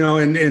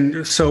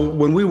 And so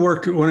when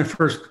I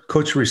first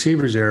coached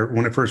receivers there,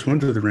 when I first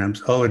went to the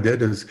Rams, all I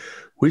did is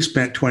we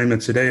spent 20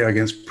 minutes a day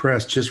against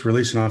press, just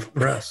releasing off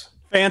press.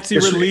 fancy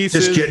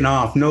releases, just getting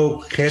off,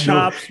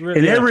 chops,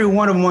 and every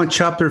one of them want to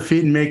chop their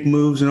feet and make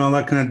moves and all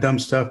that kind of dumb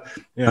stuff.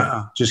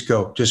 Just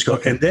go,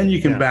 okay. And then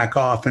you can back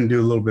off and do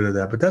a little bit of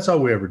that. But that's all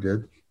we ever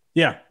did.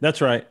 Yeah,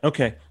 that's right.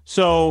 Okay,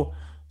 so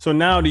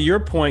now to your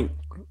point,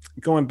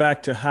 going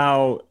back to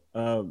how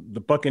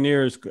the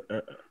Buccaneers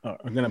are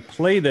going to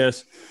play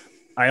this.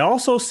 I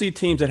also see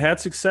teams that had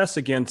success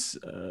against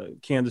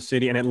Kansas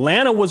City, and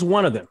Atlanta was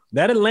one of them.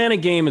 That Atlanta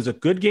game is a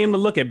good game to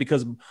look at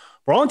because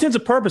for all intents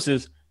and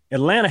purposes,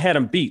 Atlanta had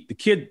them beat. The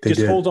kid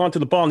holds on to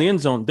the ball in the end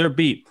zone. They're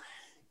beat.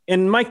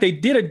 And, Mike, they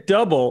did a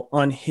double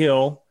on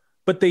Hill,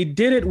 but they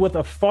did it with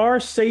a far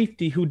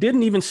safety who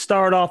didn't even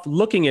start off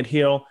looking at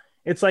Hill.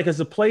 It's like as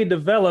the play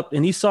developed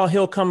and he saw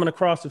Hill coming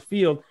across the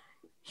field,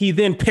 he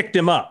then picked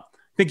him up.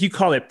 I think you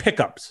call it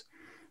pickups.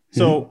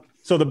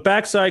 So the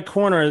backside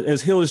corner,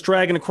 as Hill is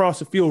dragging across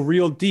the field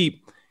real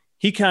deep,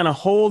 he kind of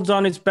holds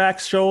on his back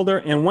shoulder,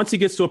 and once he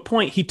gets to a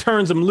point, he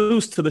turns him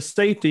loose to the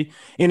safety,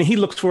 and he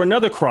looks for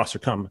another crosser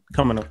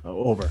coming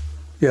over.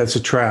 Yeah, it's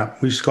a trap.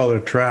 We just call it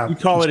a trap. You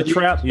call it a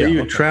trap? Yeah,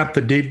 you trap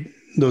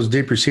those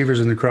deep receivers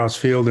in the cross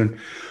field, and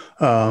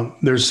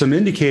there's some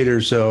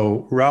indicators,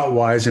 though,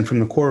 route-wise and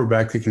from the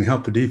quarterback that can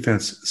help the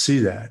defense see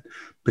that.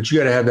 But you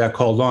got to have that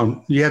called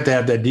on. You have to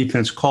have that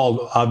defense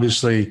called,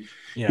 obviously.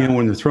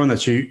 When they're throwing that,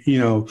 so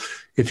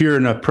if you're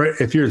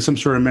in some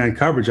sort of man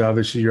coverage,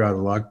 obviously you're out of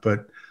luck.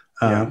 But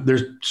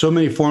there's so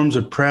many forms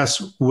of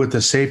press with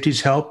the safeties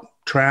help,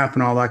 trap,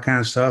 and all that kind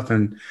of stuff.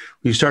 And when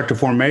you start the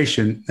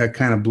formation, that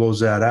kind of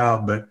blows that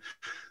out. But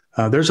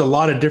there's a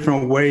lot of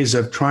different ways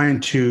of trying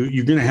to.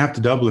 You're going to have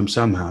to double him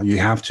somehow. You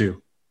have to.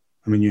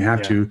 I mean, you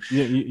have to.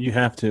 You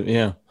have to.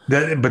 Yeah.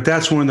 But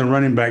that's when the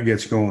running back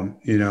gets going,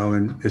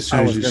 and as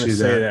soon as you see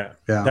that.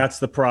 Yeah. That's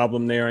the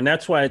problem there. And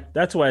that's why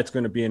it's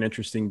going to be an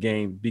interesting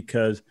game,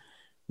 because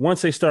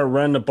once they start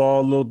running the ball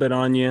a little bit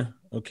on you,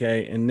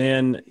 okay, and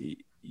then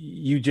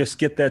you just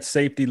get that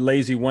safety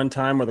lazy one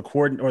time, or the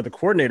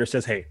coordinator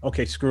says, hey,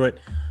 okay, screw it.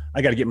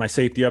 I got to get my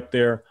safety up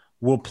there.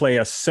 We'll play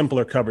a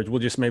simpler coverage.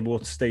 We'll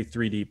stay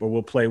 3 deep, or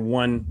we'll play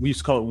one. We used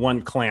to call it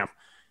one clamp.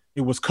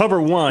 It was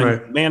cover one,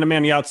 right.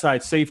 Man-to-man, the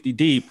outside, safety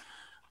deep,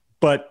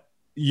 but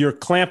you're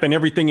clamping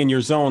everything in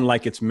your zone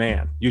like it's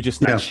man. You're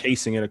just not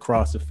chasing it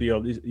across the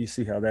field. You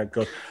see how that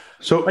goes.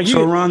 So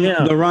Ron,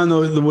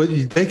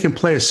 they can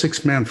play a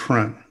 6-man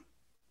front.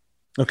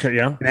 Okay,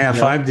 yeah. And have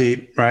 5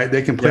 deep, right?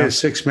 They can play a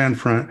 6-man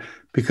front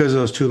because of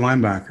those 2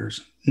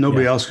 linebackers.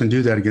 Nobody else can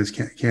do that against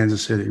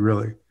Kansas City,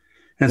 really,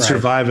 and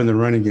survive in the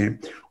running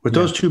game. With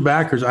those 2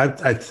 backers,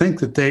 I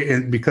think that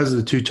and because of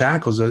the 2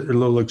 tackles, a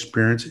little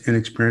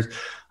inexperienced,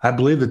 I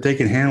believe that they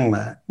can handle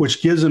that,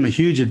 which gives them a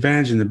huge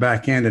advantage in the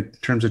back end in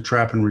terms of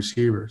trapping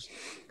receivers.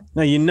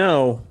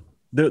 Now,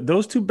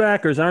 those 2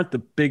 backers aren't the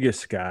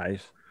biggest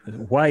guys.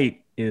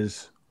 White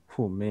is,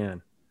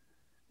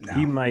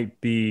 he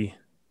might be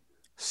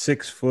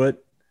 6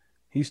 foot.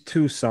 He's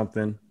 2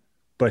 something,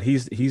 but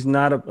he's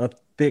not a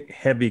thick,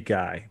 heavy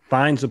guy.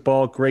 Finds the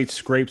ball great,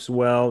 scrapes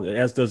well,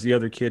 as does the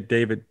other kid,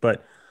 David.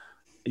 But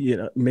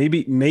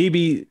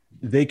maybe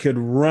they could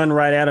run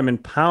right at him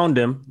and pound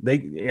him.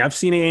 I've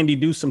seen Andy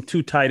do some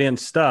 2 tight end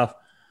stuff,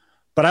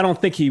 but I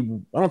don't think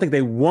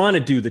they want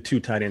to do the 2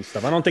 tight end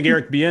stuff. I don't think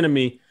Eric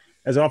Bieniemy,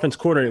 as offense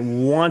coordinator,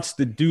 wants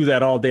to do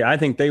that all day. I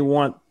think they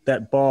want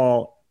that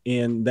ball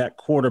in that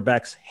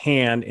quarterback's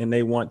hand, and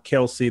they want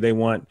Kelsey, they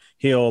want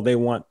Hill, they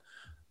want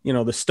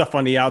the stuff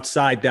on the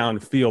outside down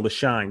the field to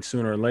shine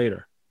sooner or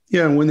later.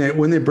 Yeah, and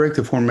when they break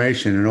the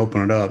formation and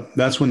open it up,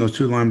 that's when those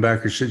 2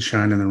 linebackers should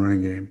shine in the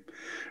running game.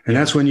 And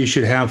that's when you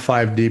should have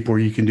 5 deep where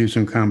you can do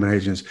some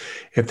combinations.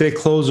 If they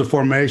close the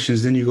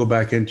formations, then you go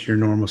back into your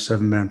normal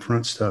 7-man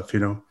front stuff,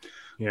 Yeah.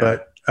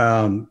 But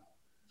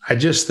I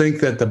just think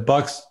that the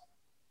Bucs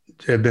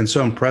have been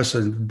so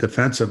impressive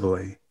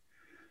defensively.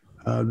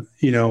 The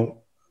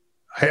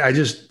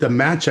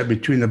matchup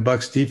between the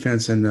Bucs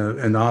defense and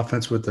the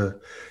offense with the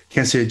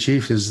Kansas City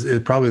Chiefs is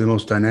probably the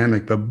most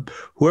dynamic. But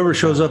whoever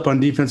shows up on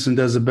defense and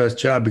does the best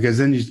job, because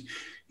then you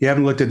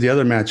haven't looked at the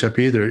other matchup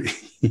either,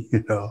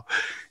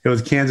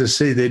 With Kansas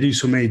City, they do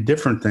so many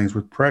different things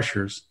with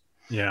pressures.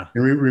 Yeah.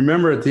 And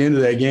remember at the end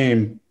of that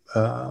game,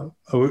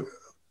 was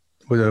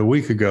it a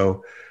week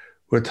ago,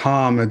 with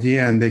Tom at the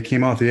end, they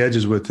came off the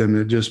edges with him.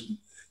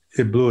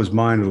 It blew his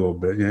mind a little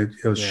bit.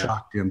 It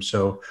shocked him.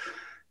 So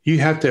you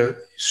have to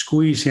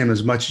squeeze him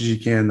as much as you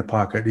can in the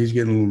pocket. He's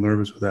getting a little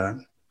nervous with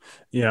that.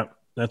 Yeah,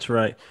 that's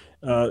right.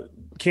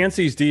 Kansas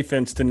City's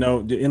defense, to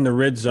note, in the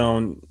red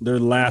zone, they're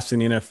last in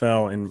the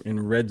NFL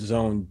in red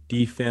zone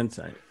defense.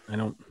 I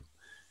don't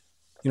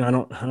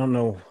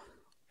know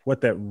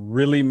what that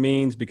really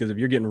means, because if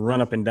you're getting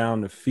run up and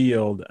down the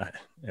field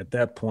at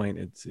that point,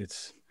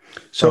 it's.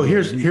 So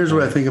here's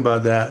what I think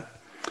about that.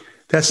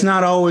 That's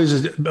not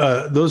always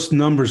those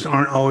numbers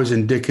aren't always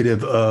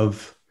indicative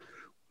of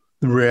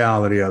the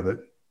reality of it.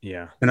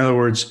 Yeah. In other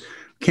words,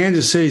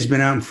 Kansas City's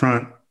been out in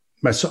front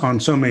on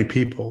so many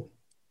people.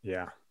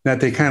 Yeah. That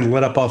they kind of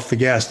let up off the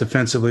gas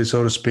defensively,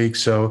 so to speak.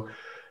 So,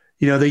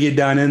 they get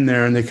down in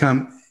there and they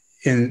come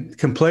in.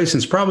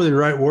 Complacent's probably the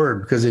right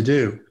word, because they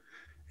do.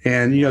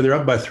 And, they're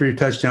up by 3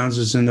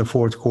 touchdowns in the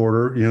fourth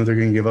quarter. They're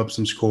going to give up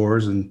some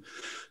scores. And,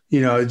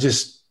 it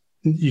just,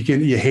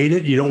 you hate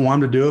it. You don't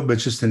want them to do it, but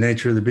it's just the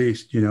nature of the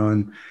beast,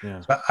 And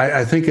so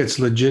I think it's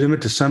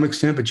legitimate to some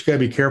extent, but you got to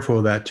be careful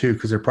of that too,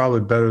 because they're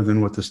probably better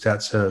than what the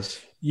stat says.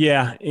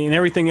 Yeah. And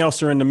everything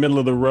else are in the middle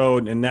of the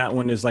road. And that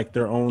one is like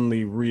their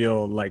only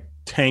real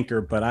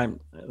tanker. But I'm,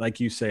 like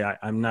you say,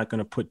 I'm not going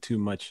to put too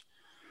much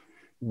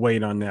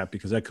weight on that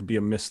because that could be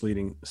a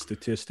misleading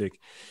statistic.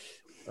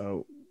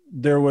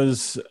 There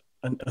was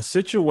a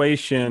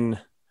situation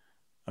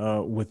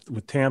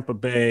with Tampa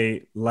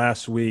Bay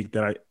last week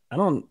that I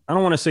don't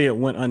want to say it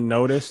went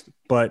unnoticed,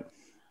 but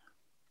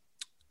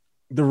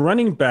the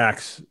running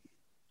backs,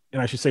 and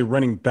I should say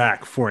running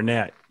back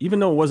Fournette, even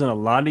though it wasn't a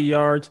lot of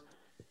yards,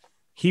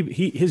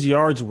 his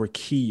yards were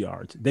key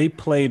yards. They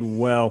played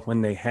well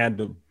when they had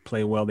to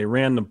play well. They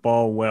ran the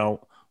ball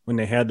well when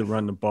they had to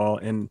run the ball.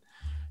 And,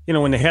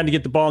 when they had to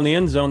get the ball in the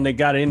end zone, they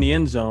got it in the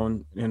end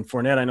zone. And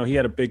Fournette, I know he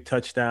had a big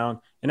touchdown.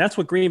 And that's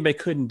what Green Bay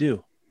couldn't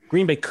do.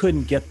 Green Bay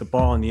couldn't get the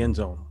ball in the end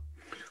zone.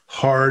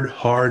 Hard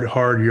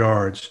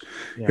yards.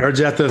 Yeah.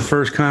 Yards after the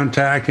first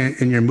contact,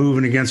 and you're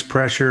moving against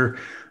pressure.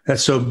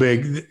 That's so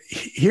big.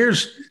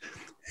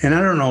 And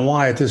I don't know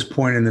why at this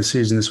point in the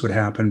season this would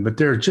happen, but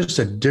there's just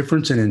a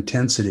difference in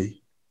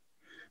intensity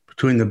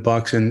between the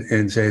Bucs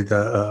and say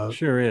the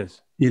sure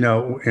is.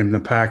 And the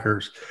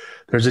Packers.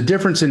 There's a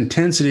difference in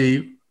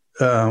intensity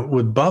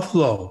with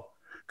Buffalo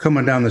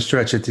coming down the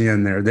stretch at the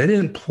end there. They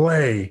didn't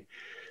play.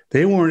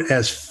 They weren't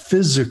as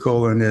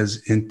physical and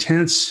as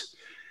intense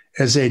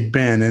as they'd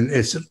been. And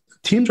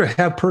teams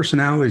have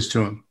personalities to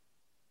them.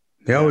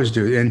 They always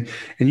do.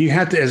 And you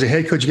have to, as a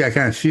head coach, you got to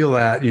kind of feel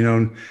that,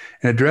 and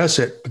address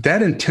it. But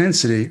that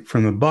intensity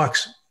from the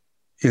Bucs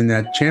in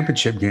that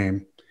championship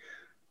game,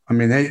 I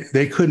mean,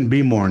 they couldn't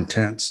be more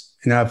intense.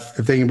 Now, if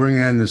they can bring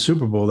that in the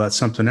Super Bowl, that's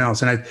something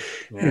else. And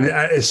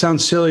it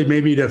sounds silly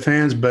maybe to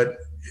fans, but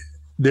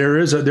there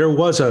was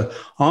a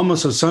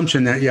almost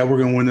assumption that, we're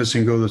going to win this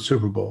and go to the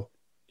Super Bowl.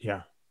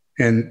 Yeah.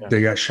 And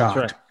they got shocked.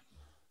 That's right.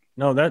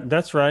 No,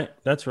 that's right.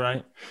 That's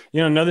right.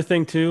 Another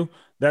thing too,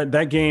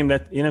 that game,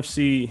 that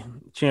NFC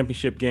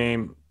championship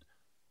game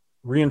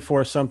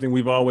reinforced something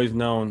we've always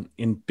known.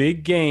 In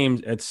big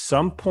games, at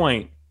some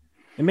point,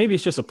 and maybe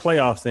it's just a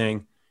playoff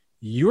thing,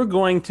 you're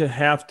going to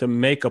have to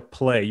make a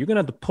play. You're going to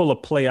have to pull a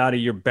play out of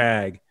your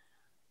bag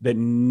that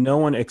no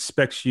one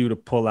expects you to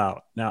pull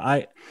out.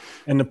 Now,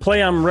 the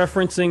play I'm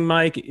referencing,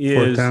 Mike,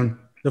 is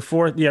the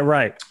fourth. Yeah,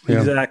 right. Yeah.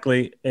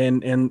 Exactly.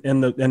 And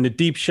the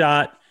deep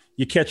shot,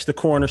 you catch the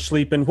corner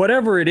sleeping,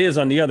 whatever it is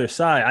on the other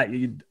side,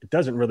 it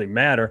doesn't really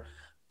matter.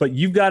 But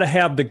you've got to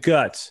have the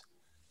guts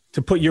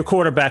to put your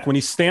quarterback, when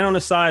he's standing on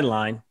the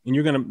sideline and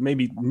you're going to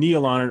maybe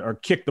kneel on it or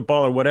kick the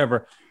ball or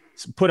whatever,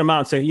 put him out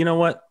and say, you know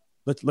what?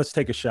 Let's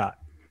take a shot.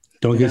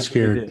 Don't get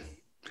scared.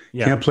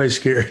 You can't play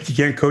scared. You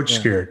can't coach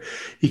scared.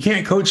 You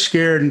can't coach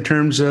scared in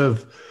terms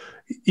of,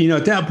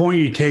 at that point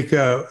you take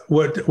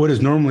what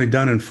is normally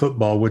done in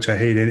football, which I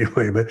hate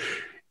anyway, but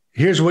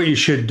here's what you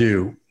should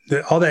do.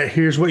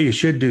 Here's what you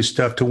should do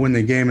stuff to win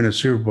the game in a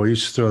Super Bowl. You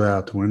just throw that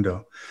out the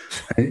window.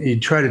 And you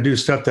try to do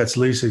stuff that's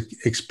least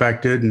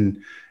expected,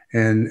 and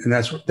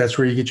that's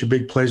where you get your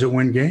big plays that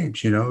win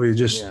games. You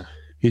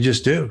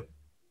just do.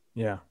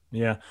 Yeah.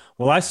 Yeah.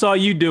 Well, I saw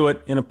you do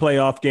it in a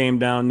playoff game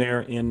down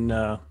there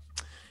in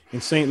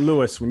St.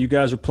 Louis when you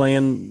guys were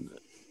playing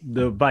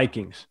the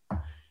Vikings.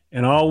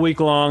 And all week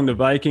long, the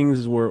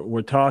Vikings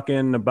were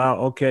talking about,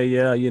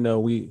 okay,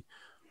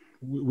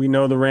 we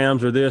know the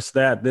Rams are this,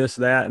 that.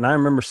 And I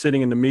remember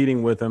sitting in the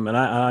meeting with them, and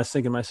I was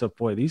thinking to myself,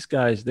 boy, these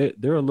guys,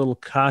 they're a little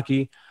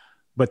cocky,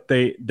 but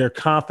they're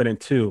confident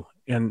too.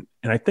 And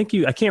I think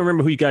I can't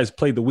remember who you guys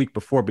played the week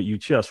before, but you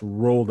just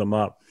rolled them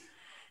up.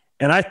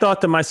 And I thought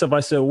to myself,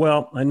 I said,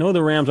 well, I know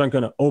the Rams aren't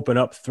going to open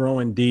up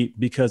throwing deep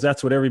because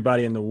that's what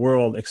everybody in the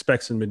world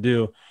expects them to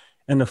do.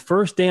 And the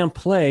first damn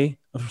play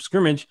of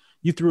scrimmage,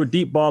 you threw a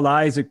deep ball to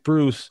Isaac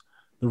Bruce.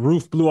 The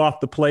roof blew off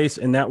the place,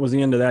 and that was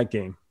the end of that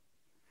game.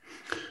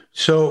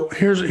 So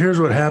here's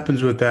what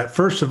happens with that.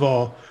 First of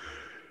all,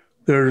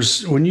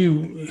 when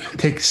you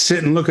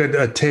sit and look at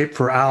a tape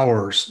for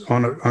hours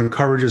on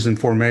coverages and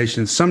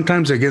formations,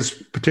 sometimes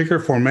against particular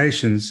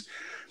formations,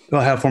 they'll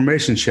have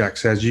formation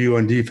checks, as you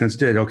on defense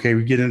did. Okay,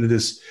 we get into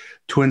this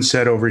twin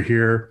set over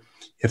here.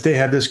 If they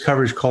have this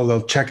coverage call,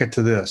 they'll check it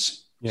to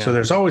this. Yeah. So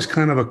there's always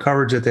kind of a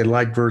coverage that they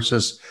like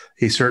versus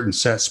a certain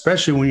set,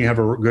 especially when you have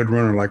a good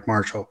runner like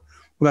Marshall.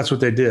 Well, that's what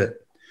they did.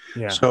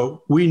 Yeah.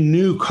 So we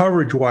knew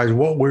coverage-wise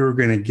what we were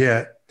going to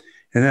get.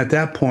 And at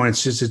that point,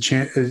 it's just a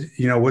chance,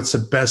 what's the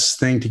best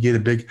thing to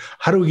get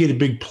how do we get a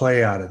big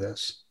play out of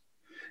this?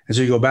 And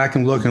so you go back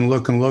and look,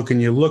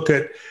 and you look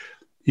at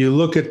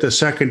the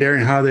secondary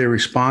and how they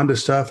respond to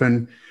stuff.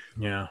 And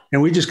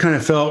we just kind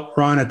of felt,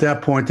 Ron, at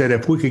that point, that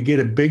if we could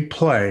get a big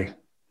play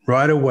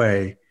right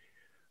away,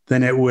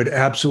 then it would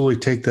absolutely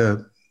take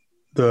the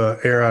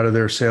air out of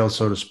their sails,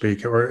 so to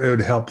speak, or it would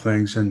help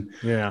things. And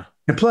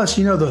plus,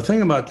 the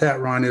thing about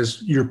that, Ron,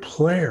 is your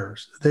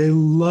players, they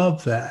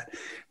love that.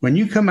 When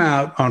you come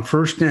out on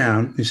first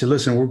down, you say,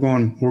 listen, we're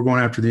going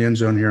after the end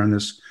zone here on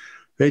this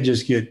they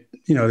just get,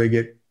 they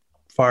get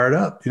fired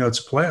up.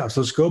 It's playoffs.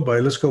 Let's go,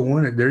 buddy. Let's go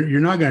win it.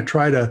 You're not going to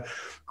try to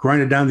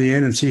grind it down the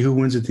end and see who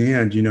wins at the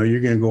end.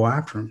 You're going to go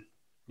after them.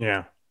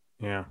 Yeah.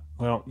 Yeah.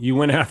 Well, you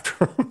went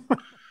after them.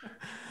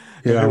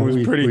 Yeah,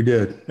 we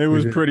did. It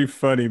was pretty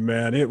funny,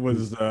 man. It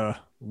was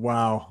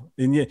wow.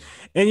 And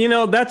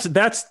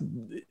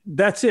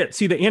that's it.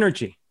 See, the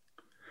energy.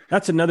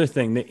 That's another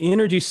thing. The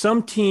energy.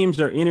 Some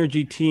teams are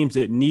energy teams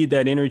that need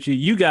that energy.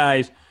 You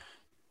guys,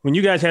 when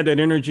you guys had that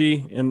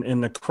energy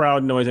and the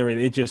crowd noise,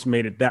 everything, it just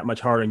made it that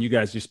much harder, and you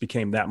guys just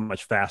became that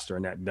much faster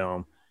in that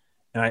dome.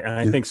 And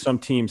I think some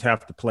teams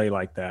have to play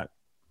like that.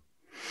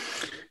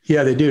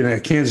 Yeah, they do.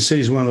 And Kansas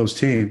City is one of those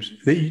teams.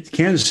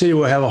 Kansas City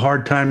will have a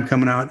hard time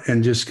coming out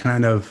and just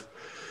kind of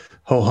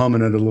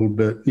ho-humming it a little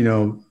bit.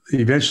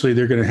 Eventually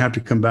they're going to have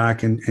to come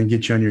back and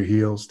get you on your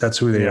heels. That's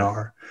who they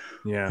are.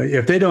 Yeah.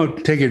 If they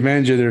don't take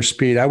advantage of their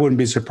speed, I wouldn't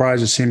be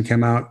surprised to see them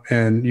come out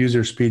and use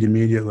their speed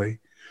immediately.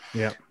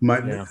 Yeah.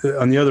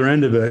 On the other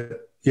end of it,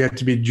 you have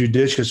to be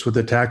judicious with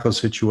the tackle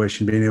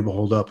situation, being able to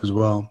hold up as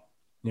well.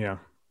 Yeah.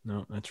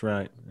 No, that's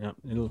right. Yeah.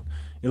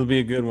 It'll be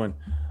a good one.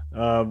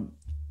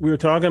 We were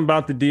talking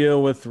about the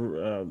deal with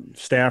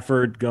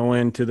Stafford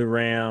going to the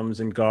Rams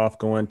and Goff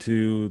going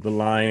to the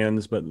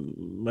Lions, but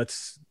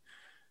let's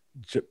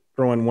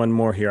throw in one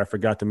more here. I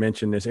forgot to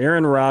mention this.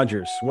 Aaron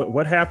Rodgers.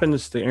 What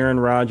happens to Aaron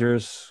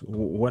Rodgers?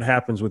 What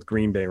happens with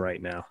Green Bay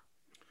right now?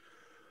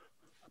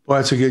 Well,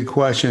 that's a good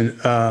question.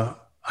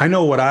 I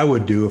know what I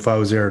would do if I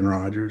was Aaron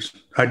Rodgers.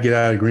 I'd get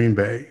out of Green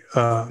Bay.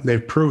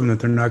 They've proven that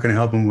they're not going to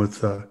help him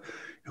with, of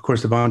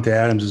course, Devontae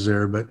Adams is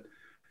there, but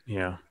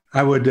yeah,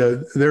 I would.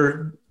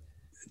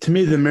 To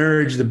me,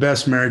 the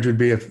best marriage would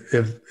be if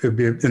it'd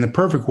be in the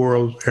perfect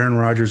world, Aaron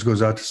Rodgers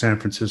goes out to San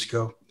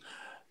Francisco.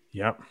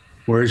 Yep.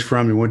 Where he's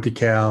from, he went to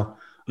Cal.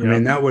 Yep. I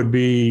mean, that would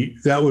be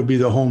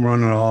the home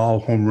run of all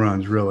home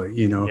runs, really.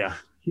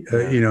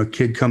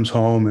 Kid comes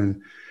home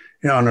and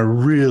on a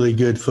really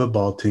good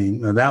football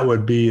team. Now, that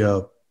would be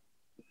a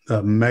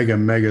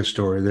mega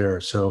story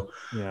there. So,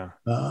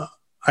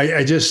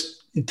 I just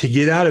to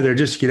get out of there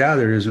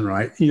isn't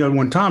right.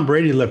 When Tom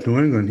Brady left New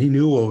England, he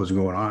knew what was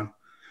going on.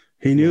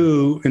 He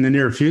knew in the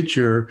near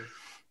future,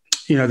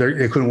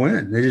 they couldn't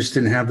win. They just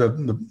didn't have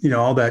the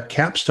all that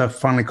cap stuff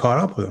finally caught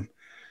up with him.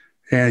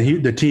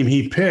 And the team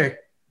he picked,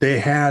 they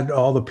had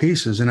all the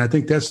pieces. And I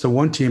think that's the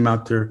one team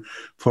out there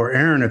for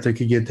Aaron, if they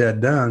could get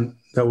that done,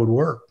 that would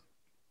work.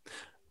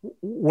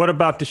 What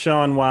about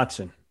Deshaun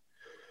Watson?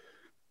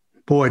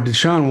 Boy,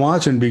 Deshaun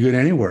Watson would be good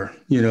anywhere.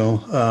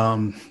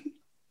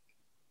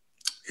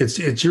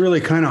 It's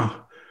really kind of,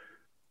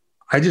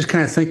 I just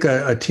kind of think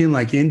a team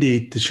like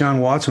Indy,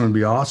 Deshaun Watson would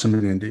be awesome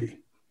in Indy.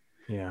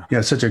 Yeah,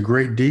 such a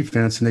great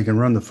defense, and they can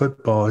run the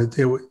football.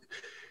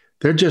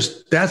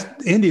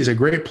 Indy is a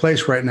great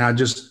place right now,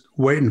 just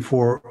waiting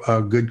for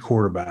a good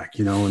quarterback.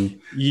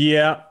 And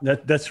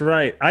that's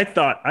right. I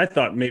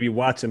thought maybe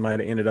Watson might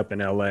have ended up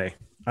in L.A.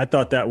 I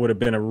thought that would have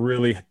been a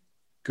really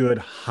good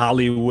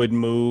Hollywood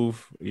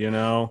move.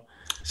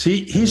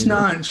 See, he's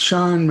not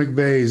Sean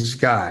McVay's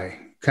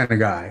kind of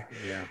guy.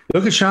 Yeah.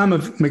 Look at Sean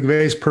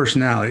McVay's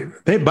personality.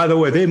 By the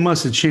way, they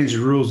must have changed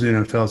the rules in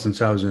the NFL since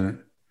I was in it.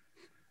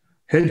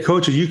 Head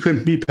coaches, you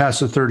couldn't be past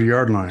the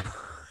 30-yard line.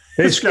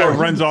 This guy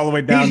runs all the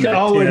way down. He's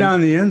all the way down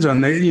the end zone.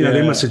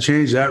 They must have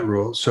changed that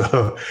rule.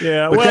 So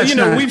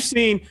we've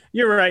seen.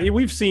 You're right.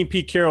 We've seen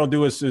Pete Carroll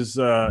do his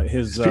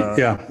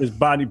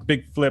body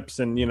big flips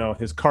and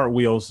his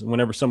cartwheels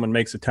whenever someone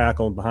makes a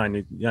tackle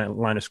behind the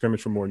line of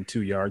scrimmage for more than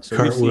 2 yards.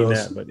 So we've seen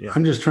that. But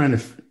I'm just trying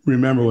to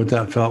remember what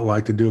that felt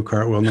like to do a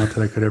cartwheel. Not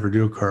that I could ever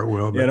do a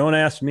cartwheel. But. Don't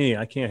ask me.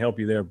 I can't help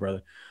you there,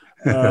 brother.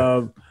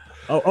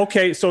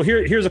 Okay. So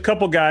here's a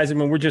couple guys. I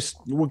mean,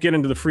 we'll get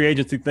into the free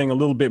agency thing a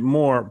little bit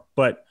more,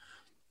 but.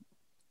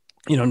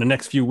 In the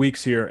next few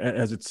weeks here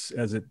as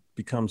it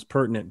becomes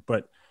pertinent.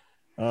 But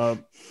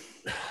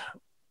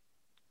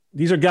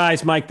these are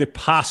guys, Mike, that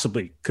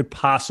could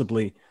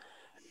possibly,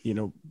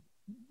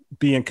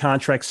 be in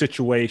contract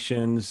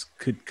situations,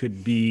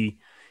 could be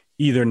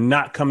either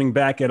not coming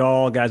back at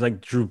all. Guys like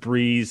Drew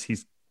Brees,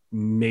 he's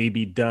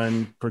maybe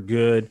done for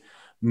good.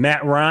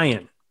 Matt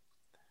Ryan,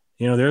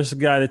 there's a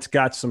guy that's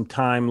got some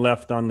time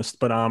left on the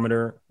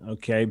speedometer.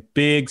 Okay.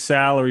 Big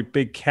salary,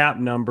 big cap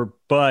number,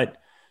 but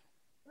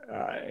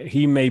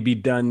he may be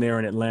done there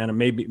in Atlanta.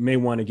 May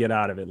want to get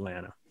out of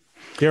Atlanta.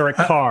 Derek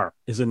Carr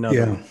is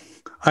another one.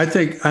 I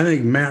think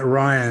Matt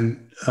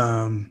Ryan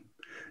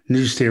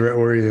needs to stay right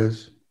where he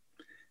is.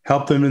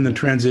 Help them in the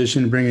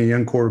transition, bring a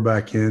young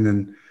quarterback in,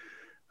 and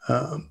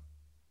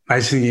I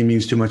think he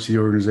means too much to the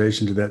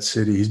organization, to that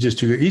city. He's just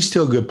too good. He's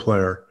still a good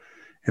player,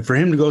 and for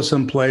him to go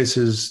some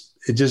places,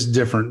 it's just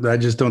different. I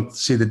just don't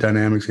see the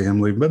dynamics of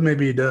him leaving, but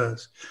maybe he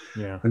does.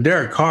 Yeah. And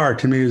Derek Carr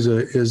to me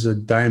is a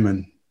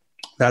diamond.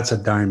 That's a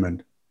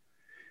diamond.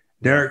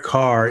 Derek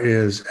Carr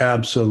is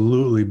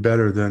absolutely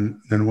better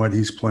than what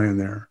he's playing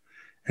there.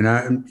 And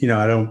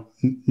I don't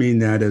mean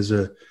that as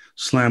a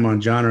slam on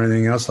John or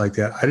anything else like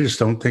that. I just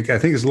don't think – I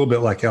think it's a little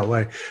bit like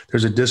L.A.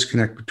 There's a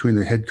disconnect between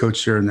the head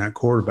coach there and that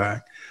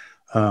quarterback.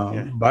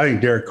 But I think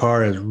Derek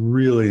Carr is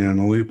really an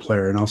elite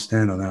player, and I'll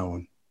stand on that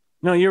one.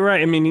 No, you're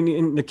right. I mean,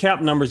 in the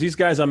cap numbers, these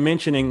guys I'm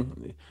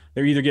mentioning,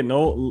 they're either getting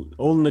old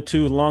in the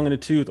tooth, long in the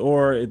tooth,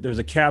 or there's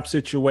a cap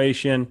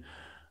situation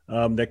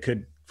that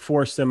could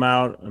force them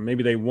out. Or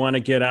maybe they want to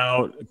get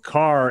out.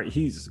 Carr,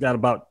 he's got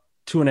about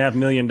 $2.5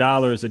 million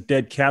of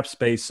dead cap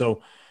space.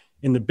 So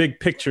in the big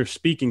picture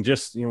speaking,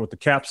 just, with the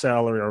cap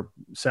salary or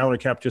salary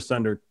cap just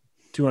under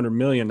 $200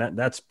 million,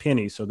 that's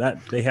pennies. So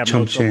that they have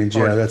chump change.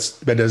 Yeah,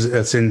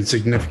 that's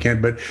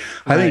insignificant. But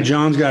I think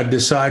John's got to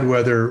decide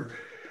whether,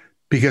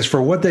 because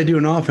for what they do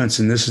in offense,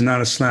 and this is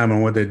not a slam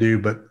on what they do,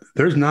 but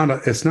it's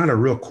not a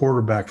real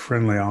quarterback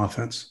friendly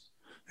offense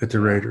at the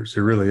Raiders.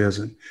 It really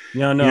isn't.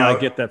 No, I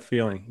get that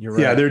feeling. You're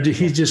right. Yeah,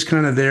 he's just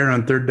kind of there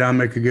on third down,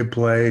 make a good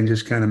play, and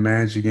just kind of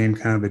manage the game,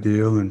 kind of a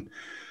deal. And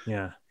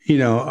now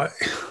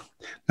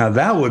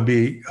that would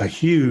be a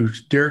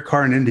huge Derek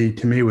Carr in Indy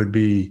to me would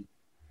be.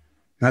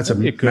 That's a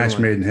match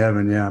made in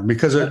heaven, yeah.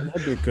 Because that'd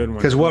be a good one.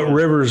 Because what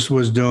Rivers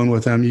was doing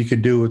with them, you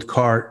could do with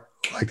Carr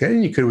like that,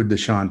 and you could with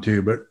Deshaun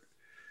too. But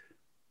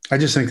I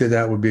just think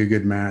that would be a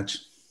good match.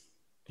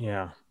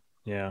 Yeah.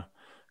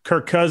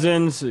 Kirk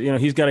Cousins,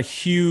 he's got a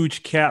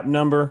huge cap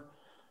number.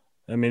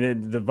 I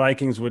mean, the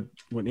Vikings would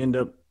end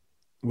up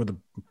with a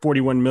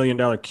 $41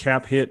 million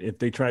cap hit if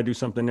they try to do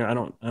something there. I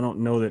don't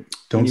know that.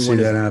 Don't see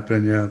that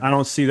happen. Yeah, I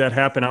don't see that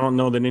happen. I don't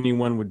know that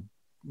anyone would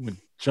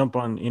jump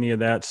on any of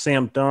that.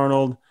 Sam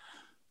Darnold.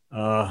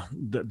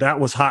 That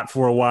was hot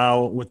for a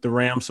while with the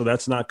Rams, so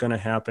that's not going to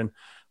happen.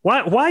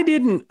 I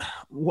wonder,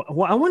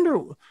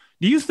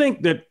 do you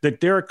think that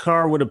Derek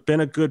Carr would have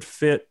been a good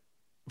fit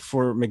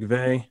for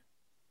McVay?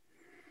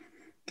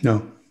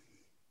 No,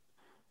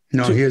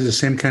 he has the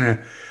same kind of.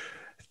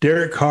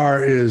 Derek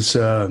Carr is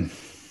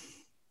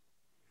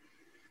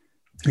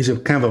he's a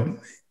kind of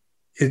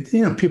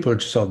people are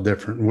just all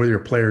different, whether you're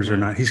players or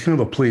not. He's kind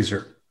of a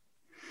pleaser.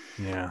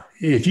 Yeah.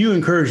 If you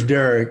encourage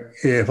Derek,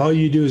 if all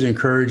you do is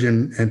encourage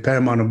him and pat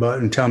him on the butt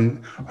and tell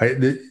him,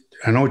 I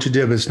know what you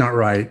did, but it's not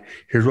right.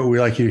 Here's what we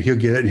like you. He'll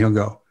get it and he'll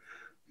go.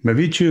 But if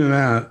you chew him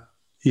out,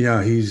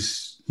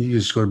 he's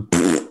just going,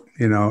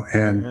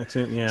 and that's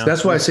it. Yeah. So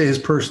that's why I say his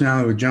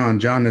personality with John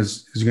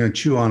is going to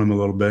chew on him a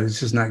little bit. It's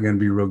just not going to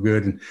be real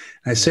good. And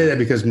I say that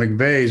because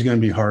McVay is going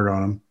to be hard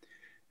on him.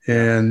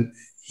 And,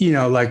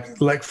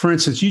 like for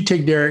instance, you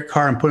take Derek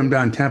Carr and put him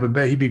down in Tampa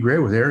Bay, he'd be great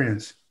with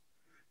Arians.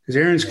 Because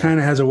Arians kind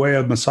of has a way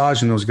of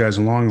massaging those guys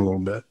along a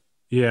little bit.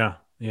 Yeah,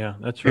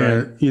 that's right.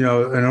 And,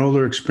 an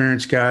older,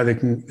 experienced guy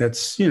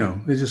it's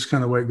just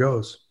kind of the way it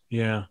goes.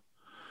 Yeah.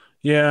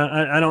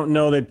 I don't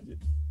know that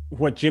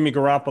what Jimmy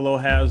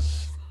Garoppolo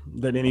has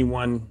that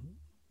anyone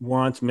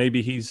wants.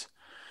 Maybe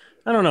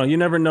I don't know. You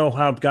never know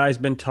how a guy's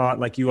been taught,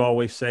 like you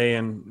always say,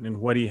 and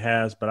what he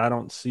has, but I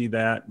don't see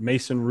that.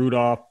 Mason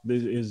Rudolph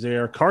is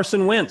there.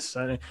 Carson Wentz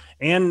and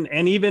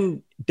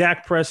even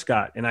Dak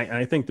Prescott. And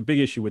I think the big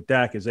issue with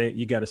Dak is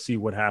you got to see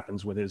what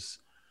happens with his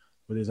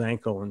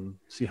ankle and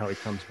see how he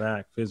comes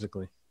back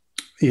physically.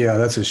 Yeah,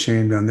 that's a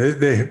shame.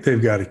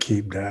 They've got to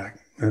keep Dak.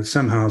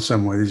 Somehow,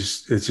 some way,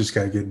 it's just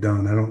got to get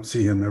done. I don't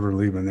see him ever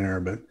leaving there.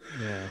 But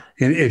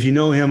and if you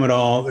know him at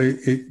all,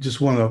 he's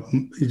just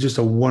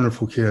a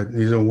wonderful kid.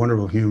 He's a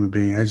wonderful human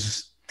being. I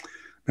just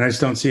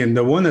don't see him.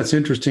 The one that's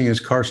interesting is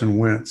Carson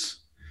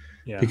Wentz,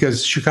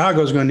 because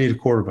Chicago's going to need a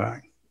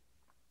quarterback,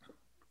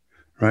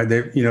 right?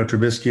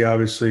 Trubisky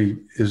obviously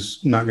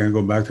is not going to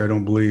go back there. I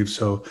don't believe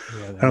so.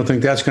 I don't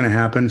think that's going to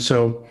happen.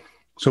 So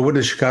what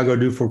does Chicago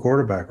do for a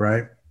quarterback,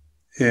 right?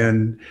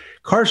 And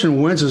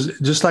Carson Wentz is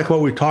just like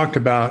what we talked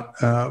about,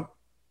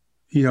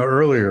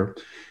 earlier.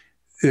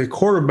 The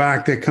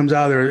quarterback that comes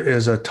out there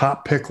as a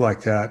top pick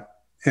like that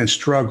and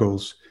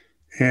struggles,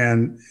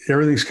 and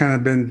everything's kind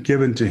of been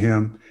given to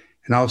him,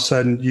 and all of a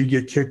sudden you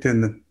get kicked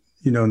in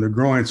the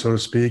groin, so to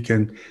speak,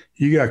 and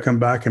you got to come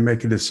back and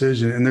make a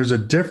decision. And there's a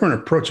different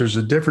approach. There's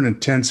a different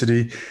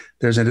intensity.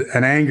 There's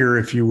an anger,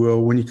 if you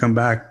will, when you come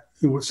back.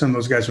 Some of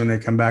those guys when they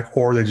come back,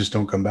 or they just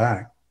don't come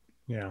back.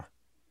 Yeah.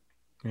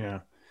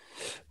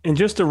 And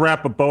just to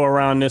wrap a bow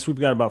around this, we've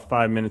got about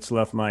 5 minutes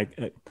left, Mike.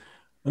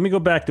 Let me go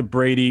back to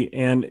Brady.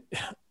 And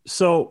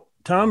so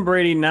Tom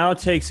Brady now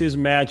takes his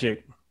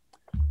magic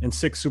and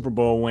 6 Super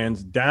Bowl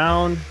wins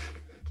down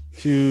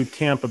to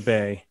Tampa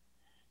Bay.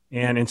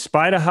 And in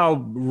spite of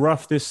how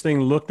rough this thing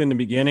looked in the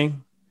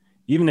beginning,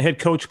 even the head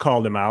coach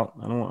called him out.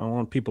 I don't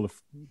want people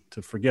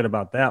to forget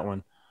about that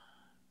one.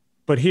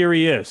 But here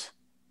he is.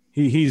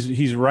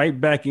 He's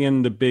right back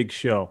in the big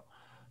show.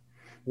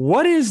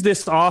 What is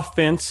this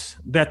offense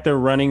that they're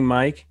running,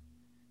 Mike?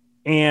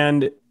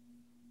 And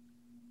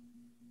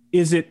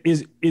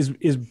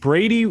is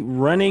Brady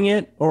running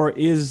it, or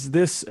is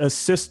this a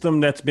system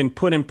that's been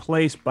put in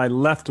place by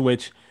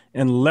Leftwich,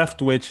 and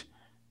Leftwich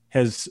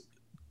has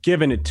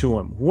given it to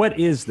him? What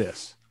is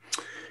this?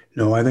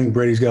 No, I think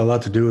Brady's got a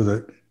lot to do with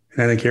it.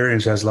 And I think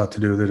Arians has a lot to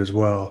do with it as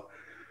well.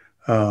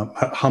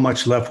 How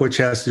much Leftwich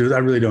has to do with it, I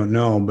really don't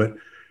know. But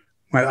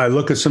I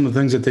look at some of the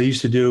things that they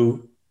used to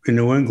do in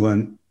New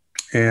England,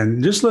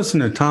 and just listen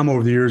to Tom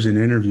over the years in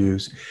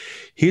interviews.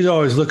 He's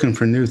always looking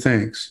for new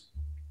things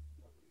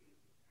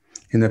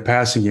in the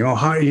passing game.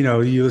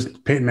 You listen to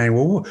Peyton Manning.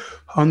 Well,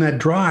 on that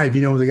drive,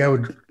 the guy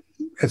would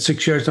at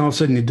 6 yards, and all of a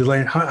sudden you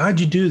delay. How'd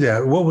you do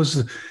that? What was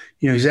the,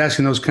 he's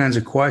asking those kinds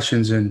of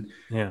questions. And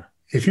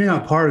if you're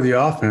not part of the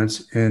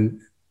offense and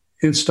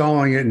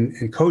installing it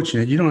and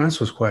coaching it, you don't ask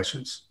those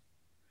questions.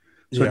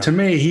 So to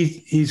me,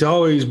 he's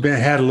always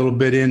had a little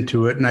bit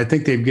into it, and I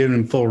think they've given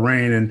him full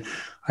reign. And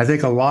I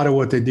think a lot of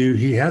what they do,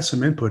 he has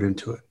some input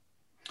into it.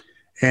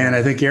 And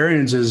I think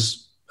Arians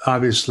is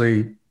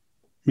obviously,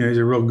 he's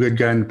a real good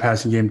guy in the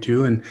passing game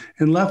too. And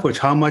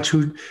Leftwich,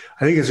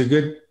 I think it's a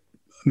good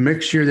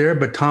mixture there,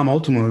 but Tom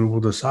ultimately will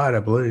decide, I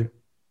believe.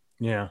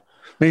 Yeah.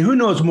 I mean, who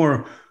knows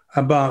more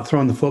about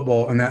throwing the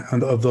football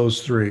of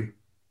those three?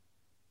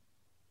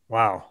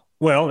 Wow.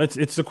 Well,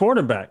 it's the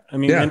quarterback. I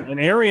mean, and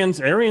Arians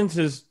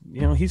is,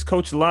 he's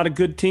coached a lot of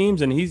good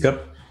teams, and he's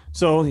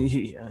so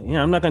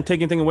I'm not going to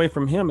take anything away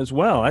from him as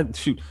well.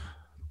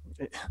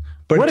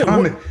 But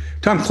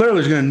Tom clearly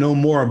is going to know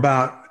more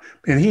about,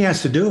 and he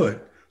has to do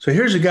it. So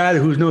here's a guy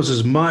who knows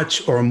as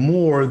much or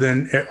more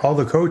than all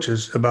the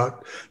coaches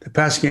about the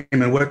passing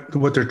game and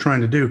what they're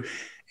trying to do,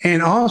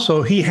 and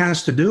also he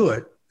has to do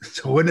it.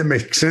 So wouldn't it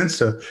make sense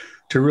to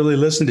really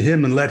listen to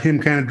him and let him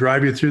kind of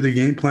drive you through the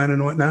game plan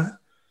and whatnot?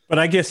 But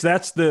I guess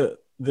that's the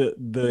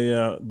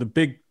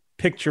big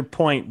picture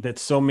point that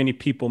so many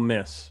people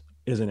miss,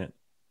 isn't it?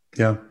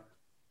 Yeah.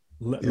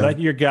 Let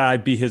your guy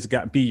be his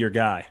guy. Be your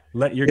guy.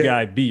 Let your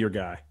guy be your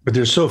guy. But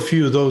there's so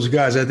few of those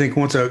guys. I think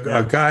once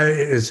a guy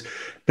has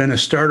been a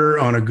starter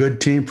on a good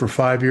team for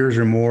 5 years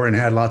or more and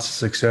had lots of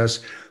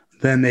success,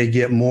 then they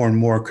get more and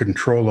more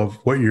control of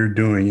what you're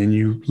doing, and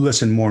you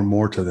listen more and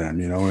more to them.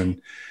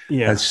 And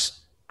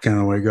that's kind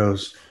of the way it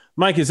goes.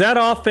 Mike, is that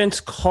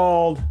offense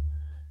called?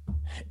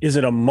 Is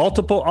it a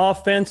multiple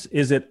offense?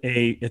 Is it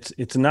is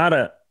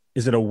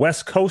it a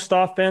West Coast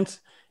offense?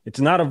 It's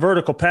not a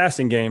vertical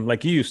passing game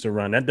like you used to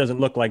run. That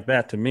doesn't look like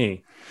that to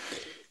me.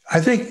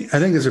 I think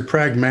it's a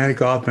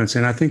pragmatic offense,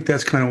 and I think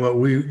that's kind of what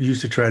we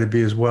used to try to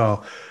be as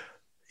well.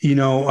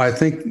 I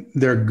think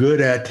they're good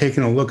at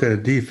taking a look at a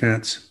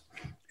defense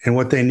and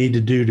what they need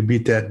to do to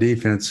beat that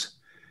defense.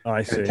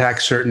 I see.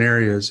 Attack certain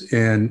areas,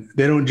 and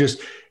they don't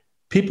just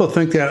 – people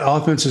think that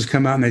offenses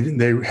come out and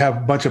they have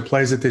a bunch of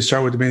plays that they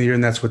start with at the beginning of the year,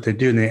 and that's what they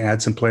do, and they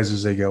add some plays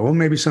as they go. Well,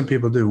 maybe some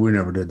people do. We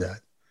never did that.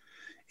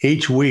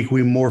 Each week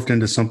we morphed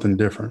into something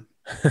different,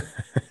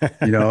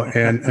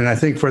 and I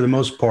think for the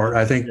most part,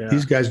 I think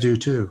these guys do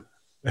too.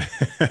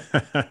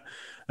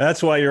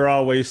 That's why you're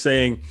always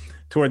saying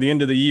toward the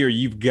end of the year,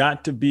 you've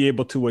got to be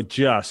able to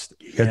adjust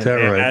and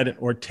add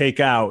or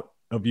take out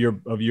of your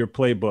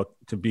playbook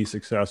to be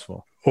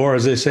successful. Or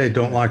as they say,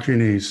 don't lock your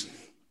knees.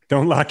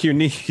 Don't lock your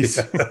knees.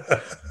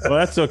 Well,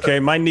 that's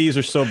okay. My knees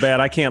are so bad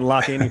I can't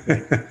lock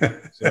anything.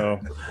 So,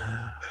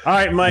 all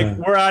right, Mike,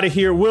 we're out of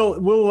here.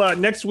 We'll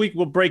next week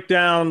we'll break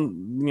down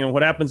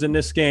what happens in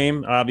this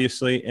game,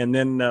 obviously, and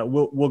then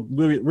we'll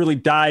really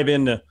dive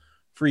into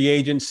free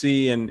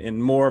agency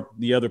and more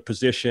the other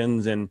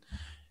positions and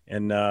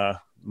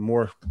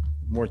more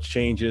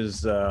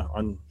changes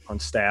on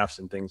staffs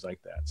and things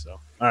like that. So,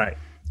 all right,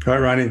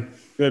 Ronnie.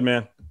 Good,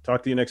 man.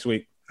 Talk to you next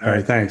week. All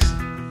right, thanks.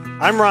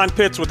 I'm Ron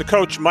Pitts with the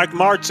coach, Mike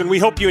Martz, and we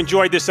hope you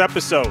enjoyed this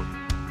episode.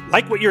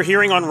 Like what you're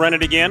hearing on Run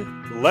It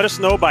Again? Let us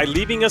know by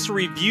leaving us a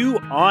review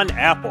on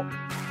Apple.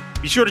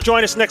 Be sure to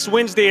join us next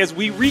Wednesday as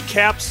we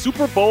recap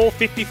Super Bowl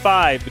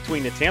 55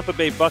 between the Tampa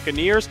Bay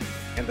Buccaneers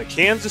and the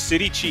Kansas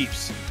City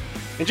Chiefs.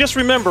 And just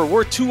remember,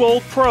 we're two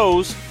old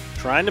pros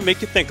trying to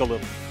make you think a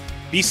little.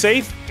 Be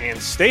safe and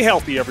stay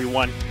healthy,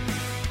 everyone.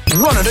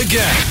 Run It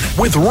Again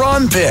with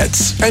Ron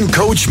Pitts and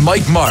Coach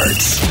Mike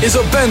Martz is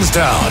a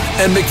Benstown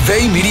and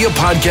McVeigh Media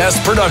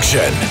Podcast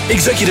production.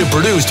 Executive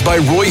produced by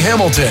Roy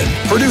Hamilton,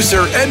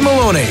 producer Ed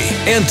Maloney,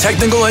 and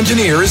technical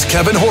engineer is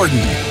Kevin Horton.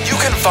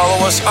 You can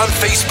follow us on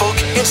Facebook,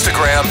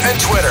 Instagram, and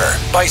Twitter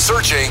by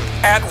searching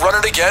 @Run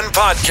It Again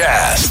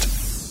Podcast.